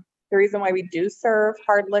 The reason why we do serve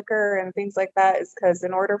hard liquor and things like that is because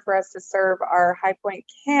in order for us to serve our High Point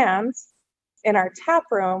cans in our tap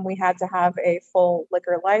room, we had to have a full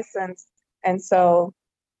liquor license. And so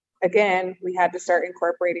again, we had to start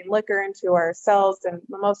incorporating liquor into our cells and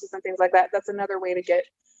mimosas and things like that. That's another way to get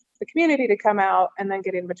the community to come out and then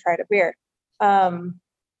get in to try to beer.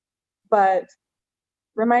 But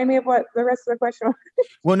remind me of what the rest of the question was.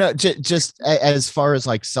 Well, no, just as far as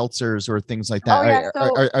like seltzers or things like that,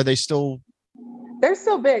 are they still? They're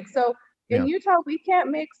still big. So in Utah, we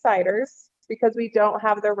can't make ciders because we don't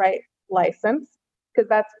have the right license. Because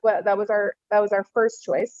that was our first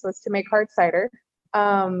choice, was to make hard cider.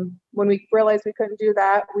 When we realized we couldn't do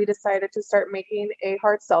that, we decided to start making a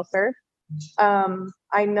hard seltzer.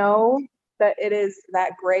 I know that it is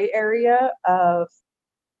that gray area of,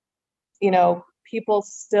 people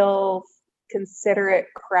still consider it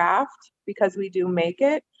craft because we do make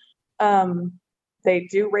it. They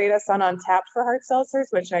do rate us on Untappd for hard seltzers,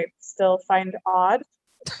 which I still find odd,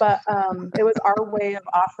 but it was our way of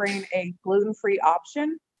offering a gluten-free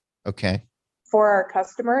option. Okay. For our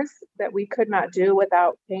customers that we could not do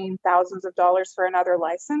without paying thousands of dollars for another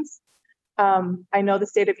license. I know the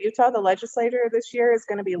state of Utah, the legislature this year is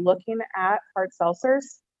going to be looking at hard seltzers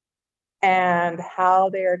and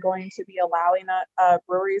how they are going to be allowing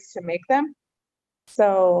breweries to make them.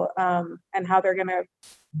 So, and how they're going to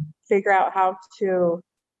figure out how to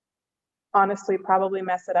honestly probably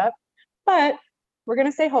mess it up. But we're going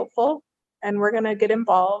to stay hopeful and we're going to get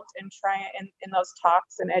involved and try in those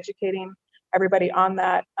talks and educating everybody on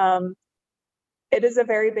that. It is a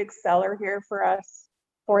very big seller here for us,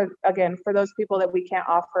 for those people that we can't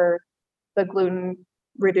offer the gluten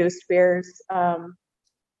reduced beers,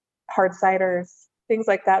 hard ciders, things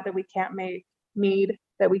like that we can't make, mead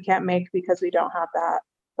that we can't make because we don't have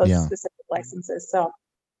those specific licenses. So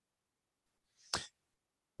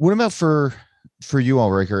what about for you all,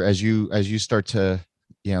 Riker, as you start to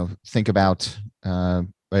think about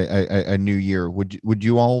a new year, would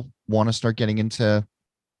you all want to start getting into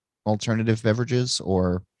alternative beverages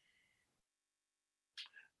or?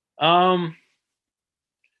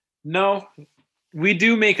 No, we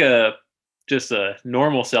do make just a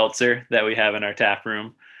normal seltzer that we have in our tap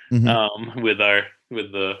room, with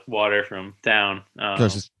the water from town.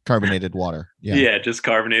 Just carbonated water. Yeah, just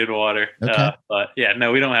carbonated water. Okay. But yeah,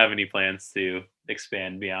 no, we don't have any plans to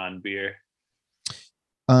expand beyond beer.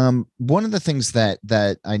 One of the things that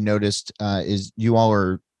I noticed is you all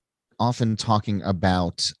are often talking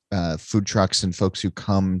about food trucks and folks who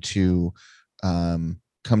come to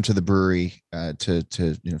the brewery to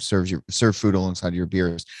serve food alongside your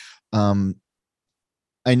beers.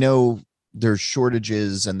 I know there's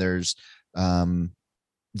shortages and there's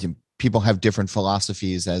people have different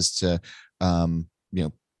philosophies as to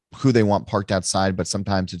who they want parked outside, but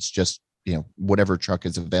sometimes it's just whatever truck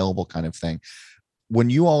is available kind of thing. When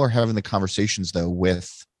you all are having the conversations though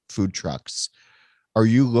with food trucks, are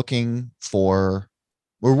you looking for,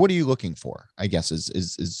 or what are you looking for, I guess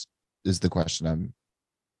is the question I'm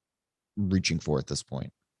reaching for at this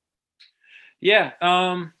point? Yeah,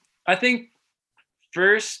 I think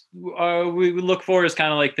first we would look for is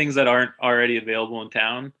kind of like things that aren't already available in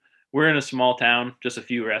town. We're in a small town, just a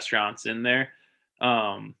few restaurants in there.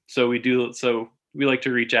 So we like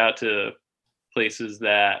to reach out to places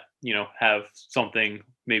that, have something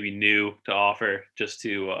maybe new to offer, just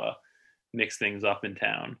to mix things up in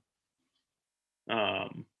town.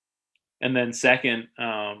 And then second,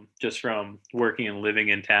 just from working and living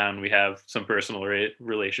in town, we have some personal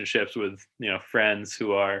relationships with, friends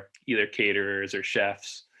who are either caterers or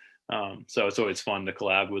chefs. So it's always fun to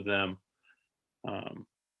collab with them.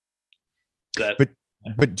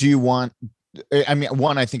 But do you want, I mean,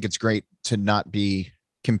 one, I think it's great to not be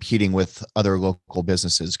competing with other local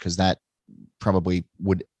businesses, because that probably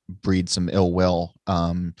would breed some ill will,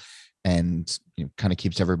 and kind of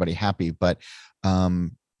keeps everybody happy. But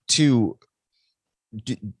two,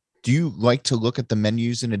 do you like to look at the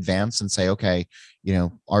menus in advance and say, okay,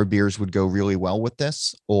 our beers would go really well with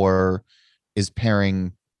this, or is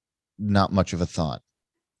pairing not much of a thought?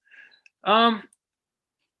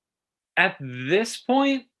 At this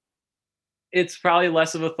point, it's probably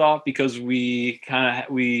less of a thought, because we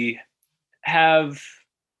have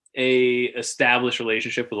a established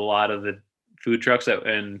relationship with a lot of the food trucks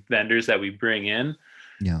and vendors that we bring in.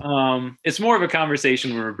 Yeah. It's more of a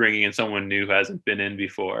conversation when we're bringing in someone new who hasn't been in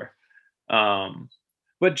before.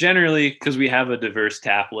 But generally, because we have a diverse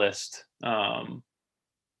tap list,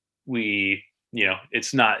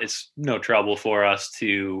 it's no trouble for us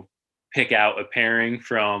to pick out a pairing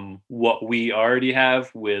from what we already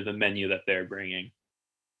have with a menu that they're bringing.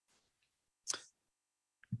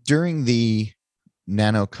 During the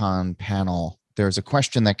NanoCon panel, there's a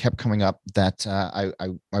question that kept coming up that I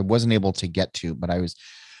wasn't able to get to, but I was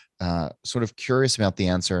sort of curious about the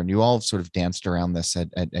answer, and you all sort of danced around this at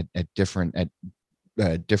different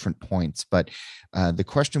points. But the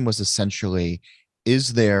question was essentially,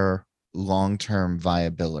 is there long-term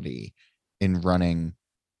viability in running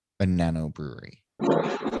a nano brewery?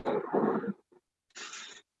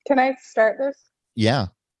 Can I start this? Yeah.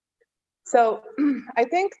 So I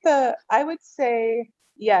think I would say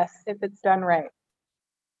yes, if it's done right.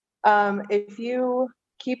 If you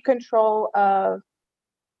keep control of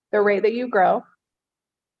the rate that you grow,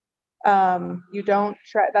 you don't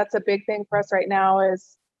try, that's a big thing for us right now,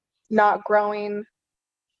 is not growing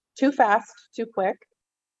too fast, too quick,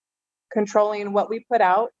 controlling what we put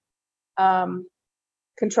out,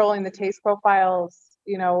 controlling the taste profiles,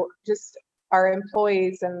 just our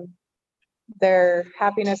employees and their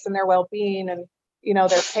happiness and their well-being, and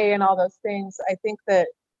their pay and all those things. I think that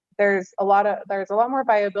there's a lot more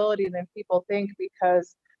viability than people think,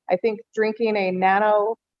 because I think drinking a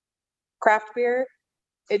nano craft beer,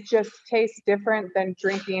 it just tastes different than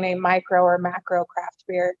drinking a micro or macro craft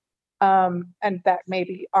beer. And that may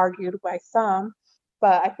be argued by some,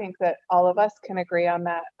 but I think that all of us can agree on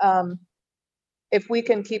that. If we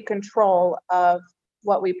can keep control of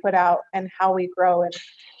what we put out and how we grow and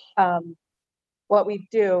what we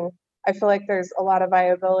do, I feel like there's a lot of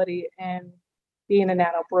viability in being a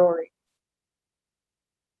nano brewery.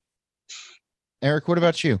 Eric, what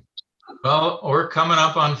about you? Well, we're coming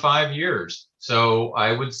up on 5 years, so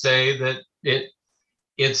I would say that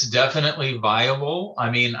it's definitely viable. I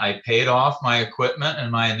mean, I paid off my equipment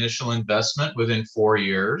and my initial investment within 4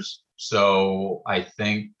 years, so I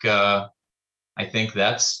think that's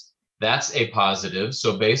a positive.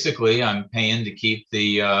 So basically, I'm paying to keep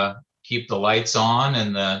the lights on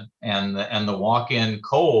and the walk-in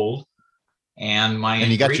cold, and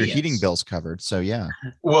you got your heating bills covered. So yeah.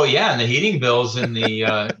 Well, yeah, and the heating bills in the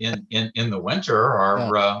in the winter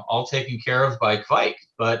are all taken care of by Kvike.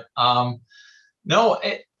 But no,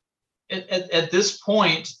 at this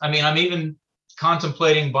point, I mean, I'm even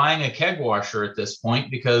contemplating buying a keg washer at this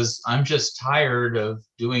point, because I'm just tired of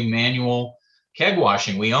doing manual keg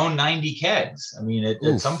washing. We own 90 kegs. I mean,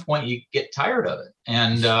 at some point you get tired of it.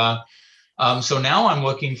 And so now I'm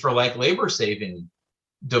looking for like labor saving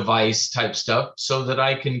device type stuff, so that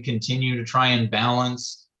I can continue to try and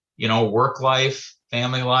balance, work life,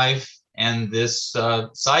 family life, and this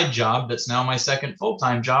side job that's now my second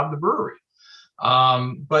full-time job, the brewery.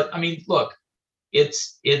 But I mean, look,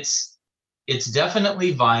 it's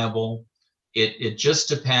definitely viable. It just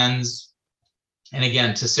depends And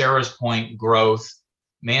again, to Sarah's point, growth,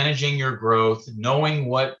 managing your growth, knowing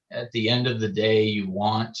what at the end of the day you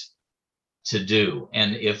want to do.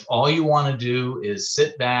 And if all you want to do is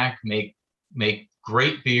sit back, make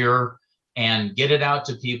great beer and get it out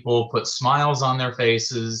to people, put smiles on their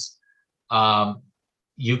faces,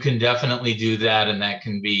 you can definitely do that, and that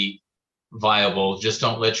can be viable. Just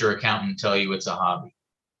don't let your accountant tell you it's a hobby.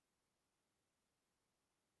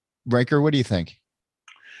 Riker, what do you think?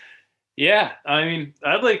 Yeah, I mean,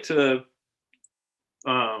 I'd like to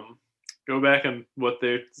go back on what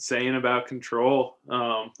they're saying about control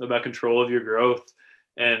of your growth,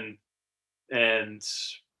 and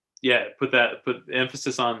yeah, put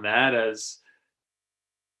emphasis on that as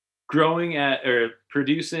growing at or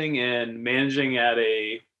producing and managing at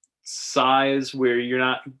a size where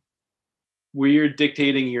you're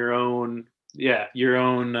dictating your own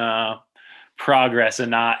progress,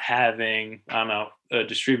 and not having, I don't know, a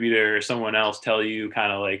distributor or someone else tell you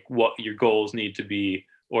kind of like what your goals need to be,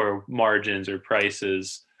 or margins or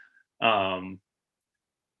prices. But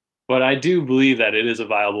I do believe that it is a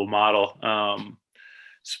viable model.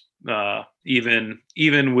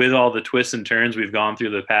 Even with all the twists and turns we've gone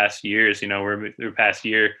through the past years, the past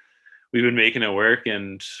year, we've been making it work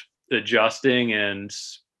and adjusting and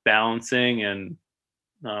balancing and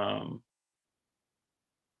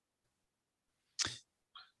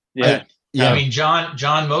yeah. I mean,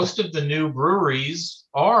 John, most of the new breweries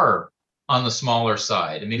are on the smaller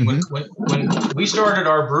side. I mean, when we started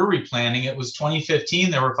our brewery planning, it was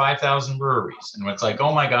 2015, there were 5,000 breweries. And it's like,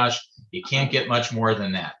 oh my gosh, you can't get much more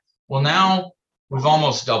than that. Well, now we've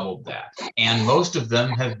almost doubled that. And most of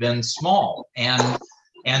them have been small. And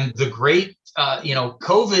the great,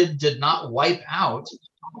 COVID did not wipe out,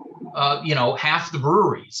 half the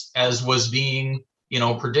breweries, as was being,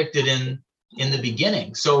 predicted in the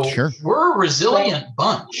beginning. So sure, we're a resilient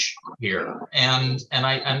bunch here. And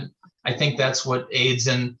I think that's what aids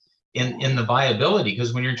in the viability,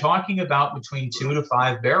 because when you're talking about between 2 to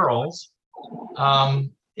 5 barrels,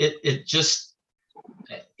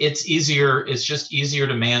 it's easier. It's just easier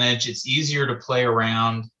to manage. It's easier to play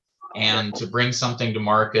around and to bring something to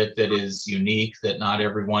market that is unique, that not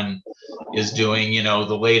everyone is doing,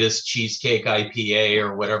 the latest cheesecake IPA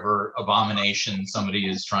or whatever abomination somebody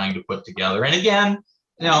is trying to put together. And again,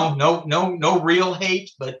 no real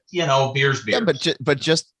hate, but beer's beer. Yeah, but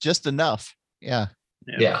just enough. Yeah.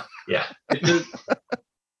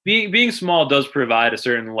 Being small does provide a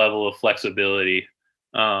certain level of flexibility.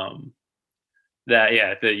 That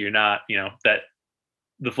you're not, that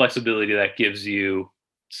the flexibility that gives you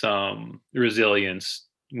some resilience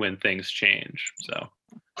when things change. So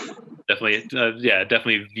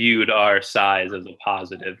definitely viewed our size as a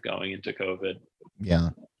positive going into COVID.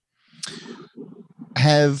 Yeah.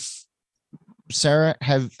 Sarah,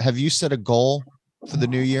 have you set a goal for the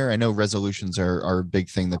new year? I know resolutions are a big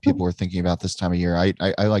thing that people are thinking about this time of year.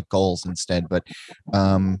 I like goals instead, but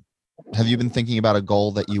have you been thinking about a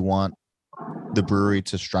goal that you want the brewery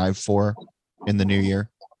to strive for in the new year?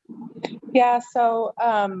 Yeah, so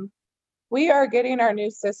we are getting our new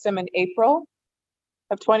system in April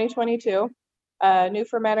of 2022. New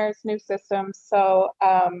fermenters, new systems. So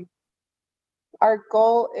our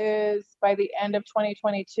goal is by the end of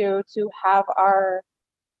 2022 to have our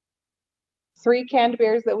 3 canned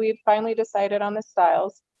beers that we've finally decided on the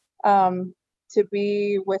styles to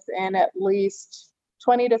be within at least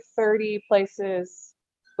 20 to 30 places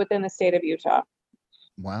within the state of Utah.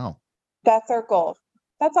 Wow. That's our goal.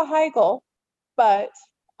 That's a high goal, but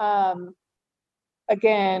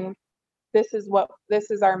again, this is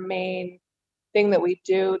our main thing that we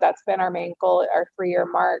do. That's been our main goal at our 3-year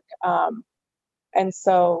mark. And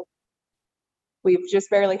so we've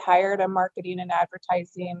just barely hired a marketing and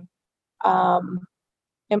advertising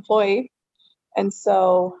employee. And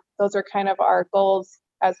so those are kind of our goals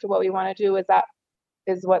as to what we want to do. Is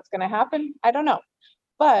what's going to happen? I don't know.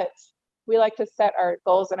 But we like to set our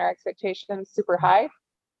goals and our expectations super high.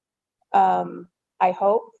 I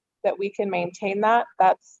hope that we can maintain that.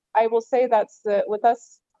 I will say with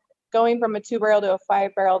us going from a 2-barrel to a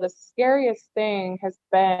 5-barrel, the scariest thing has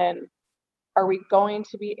been, are we going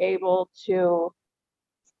to be able to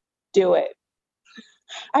do it?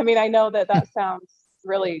 I mean, I know that sounds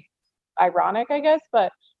really ironic, I guess,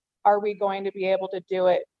 but are we going to be able to do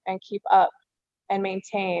it and keep up and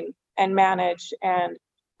maintain and manage? And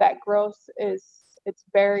that growth it's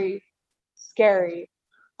very scary.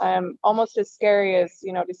 Almost as scary as,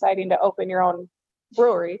 deciding to open your own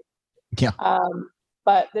brewery. Yeah.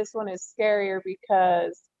 But this one is scarier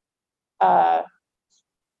because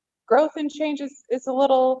growth and change is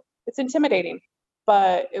it's intimidating.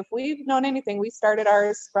 But if we've known anything, we started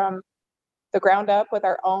ours from the ground up with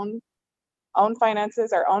our own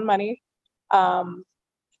finances, our own money.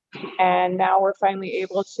 And now we're finally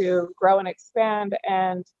able to grow and expand.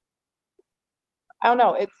 And I don't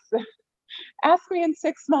know, it's ask me in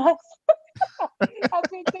 6 months.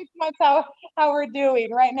 Ask me in 6 months how we're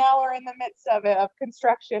doing. Right now we're in the midst of it, of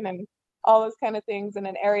construction and all those kind of things in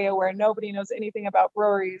an area where nobody knows anything about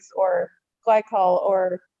breweries or glycol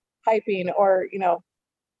or piping or,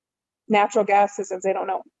 natural gas systems. They don't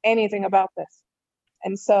know anything about this.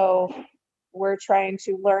 And so we're trying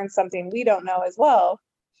to learn something we don't know as well,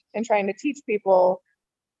 and trying to teach people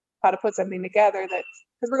how to put something together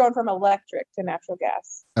because we're going from electric to natural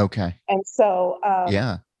gas. Okay. And so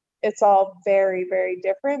it's all very, very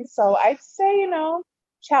different. So I'd say,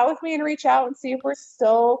 chat with me and reach out and see if we're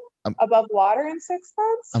still above water in 6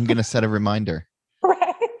 months. I'm going to set a reminder.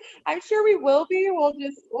 Right. I'm sure we will be.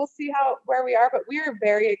 We'll see where we are, but we are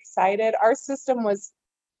very excited. Our system was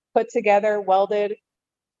put together, welded,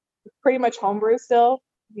 pretty much homebrew still.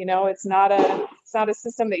 It's not a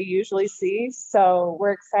system that you usually see. So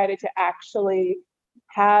we're excited to actually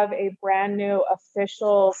have a brand new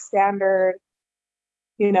official standard,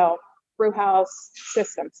 brew house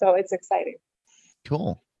system. So it's exciting.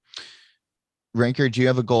 Cool. Ranker, do you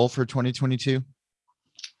have a goal for 2022?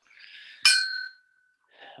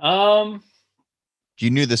 You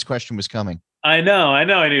knew this question was coming. I know I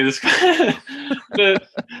knew this. But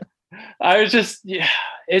I was just,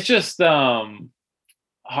 it's just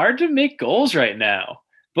hard to make goals right now.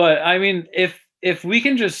 But I mean, if we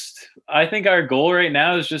can I think our goal right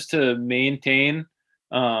now is just to maintain,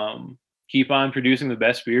 keep on producing the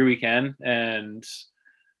best beer we can, and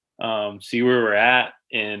see where we're at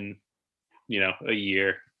in, a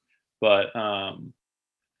year. But I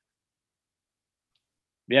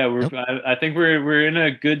think we're in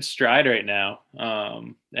a good stride right now,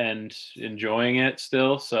 and enjoying it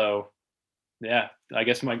still. So yeah, I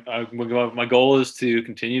guess my goal is to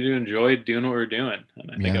continue to enjoy doing what we're doing,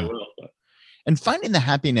 and I think I will. But. And finding the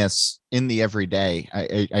happiness in the everyday,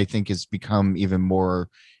 I think, has become even more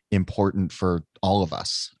important for all of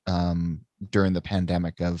us during the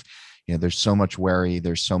pandemic. Of there's so much worry,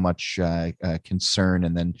 there's so much concern,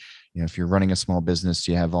 and then if you're running a small business,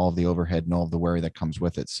 you have all of the overhead and all of the worry that comes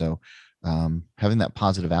with it. So having that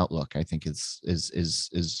positive outlook, I think, is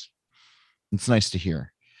it's nice to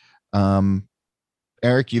hear.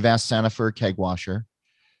 Eric, you've asked Santa for a keg washer.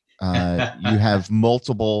 You have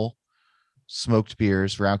multiple smoked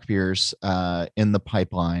beers, Rauch beers, in the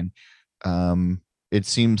pipeline. It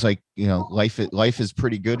seems like life is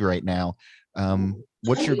pretty good right now.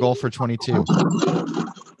 What's your goal for 22?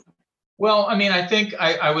 Well, I mean, I think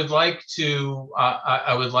I would like to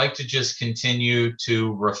just continue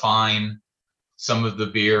to refine some of the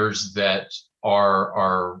beers that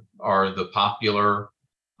are the popular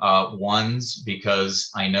ones, because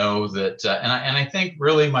I know that, and I think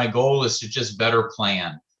really my goal is to just better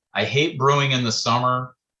plan. I hate brewing in the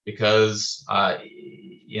summer because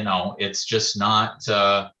it's just not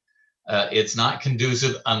it's not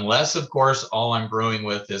conducive, unless of course all I'm brewing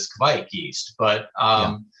with is Kvike yeast. But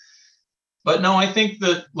no, I think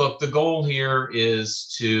that, look, the goal here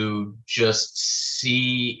is to just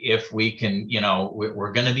see if we can,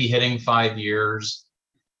 we're going to be hitting 5 years.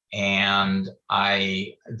 And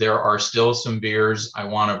there are still some beers I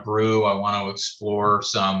want to brew. I want to explore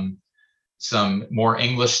some more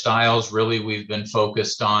English styles. Really, we've been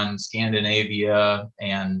focused on Scandinavia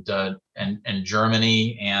and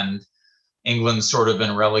Germany, and England's sort of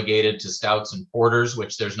been relegated to stouts and porters,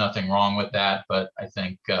 which there's nothing wrong with that. But I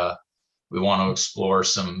think we want to explore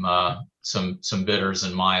some bitters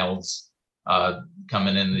and milds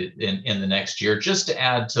coming in the next year, just to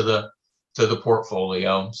add to the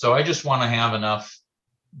portfolio. So I just want to have enough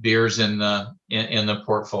beers in the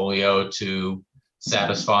portfolio to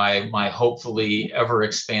satisfy my hopefully ever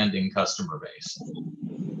expanding customer base.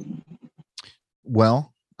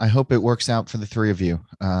 Well, I hope it works out for the three of you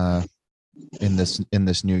in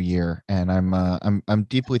this new year, and I'm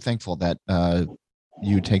deeply thankful that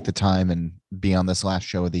you take the time and be on this last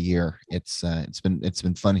show of the year. It's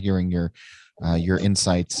been fun hearing your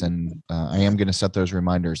insights, and I am going to set those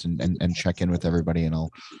reminders and check in with everybody, and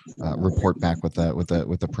I'll report back with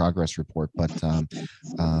a progress report. But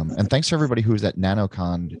and thanks to everybody who was at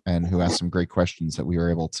NanoCon and who asked some great questions that we were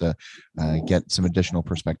able to get some additional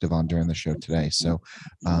perspective on during the show today. So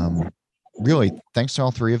really, thanks to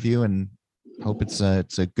all three of you, and hope it's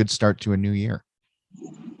a good start to a new year.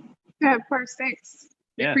 Yeah, of course. Thanks.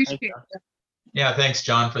 Yeah, appreciate it. Yeah, thanks,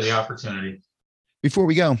 John, for the opportunity. Before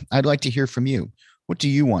we go, I'd like to hear from you. What do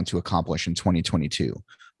you want to accomplish in 2022?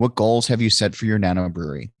 What goals have you set for your nano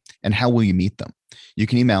brewery, and how will you meet them? You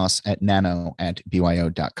can email us at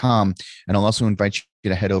nano@byo.com. And I'll also invite you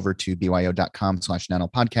to head over to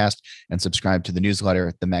byo.com/nanopodcast and subscribe to the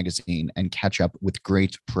newsletter, the magazine, and catch up with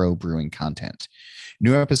great pro brewing content.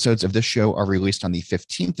 New episodes of this show are released on the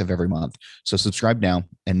 15th of every month, so subscribe now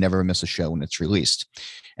and never miss a show when it's released.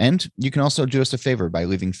 And you can also do us a favor by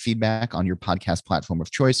leaving feedback on your podcast platform of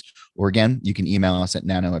choice, or again, you can email us at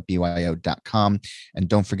nano@byo.com. And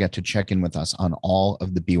don't forget to check in with us on all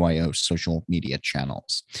of the BYO social media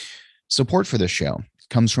channels. Support for this show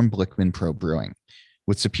comes from Blickman Pro Brewing.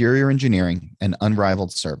 With superior engineering and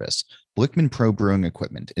unrivaled service, Blickman Pro Brewing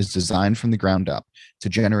equipment is designed from the ground up to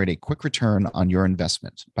generate a quick return on your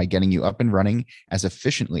investment by getting you up and running as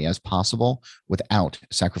efficiently as possible without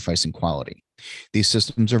sacrificing quality. These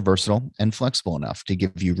systems are versatile and flexible enough to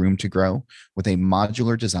give you room to grow with a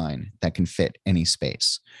modular design that can fit any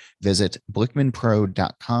space. Visit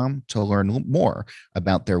blickmanpro.com to learn more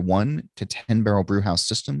about their 1 to 10 barrel brewhouse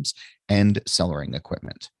systems and cellaring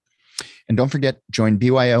equipment. And don't forget, join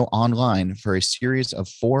BYO online for a series of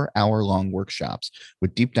 4-hour-long workshops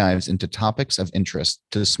with deep dives into topics of interest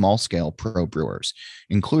to small-scale pro brewers,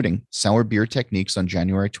 including sour beer techniques on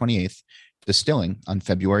January 28th, distilling on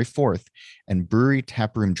February 4th, and brewery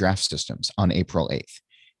taproom draft systems on April 8th.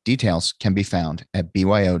 Details can be found at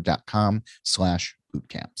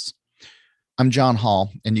byo.com/bootcamps. I'm John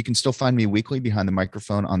Hall, and you can still find me weekly behind the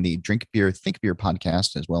microphone on the Drink Beer, Think Beer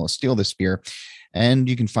podcast, as well as Steal This Beer. And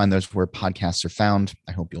you can find those where podcasts are found.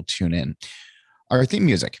 I hope you'll tune in. Our theme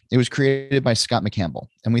music, it was created by Scott McCampbell,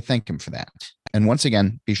 and we thank him for that. And once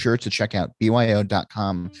again, be sure to check out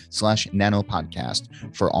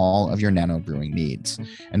byo.com/nanopodcast for all of your nano brewing needs.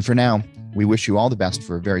 And for now, we wish you all the best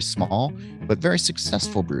for a very small but very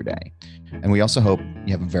successful brew day. And we also hope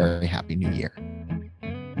you have a very happy new year.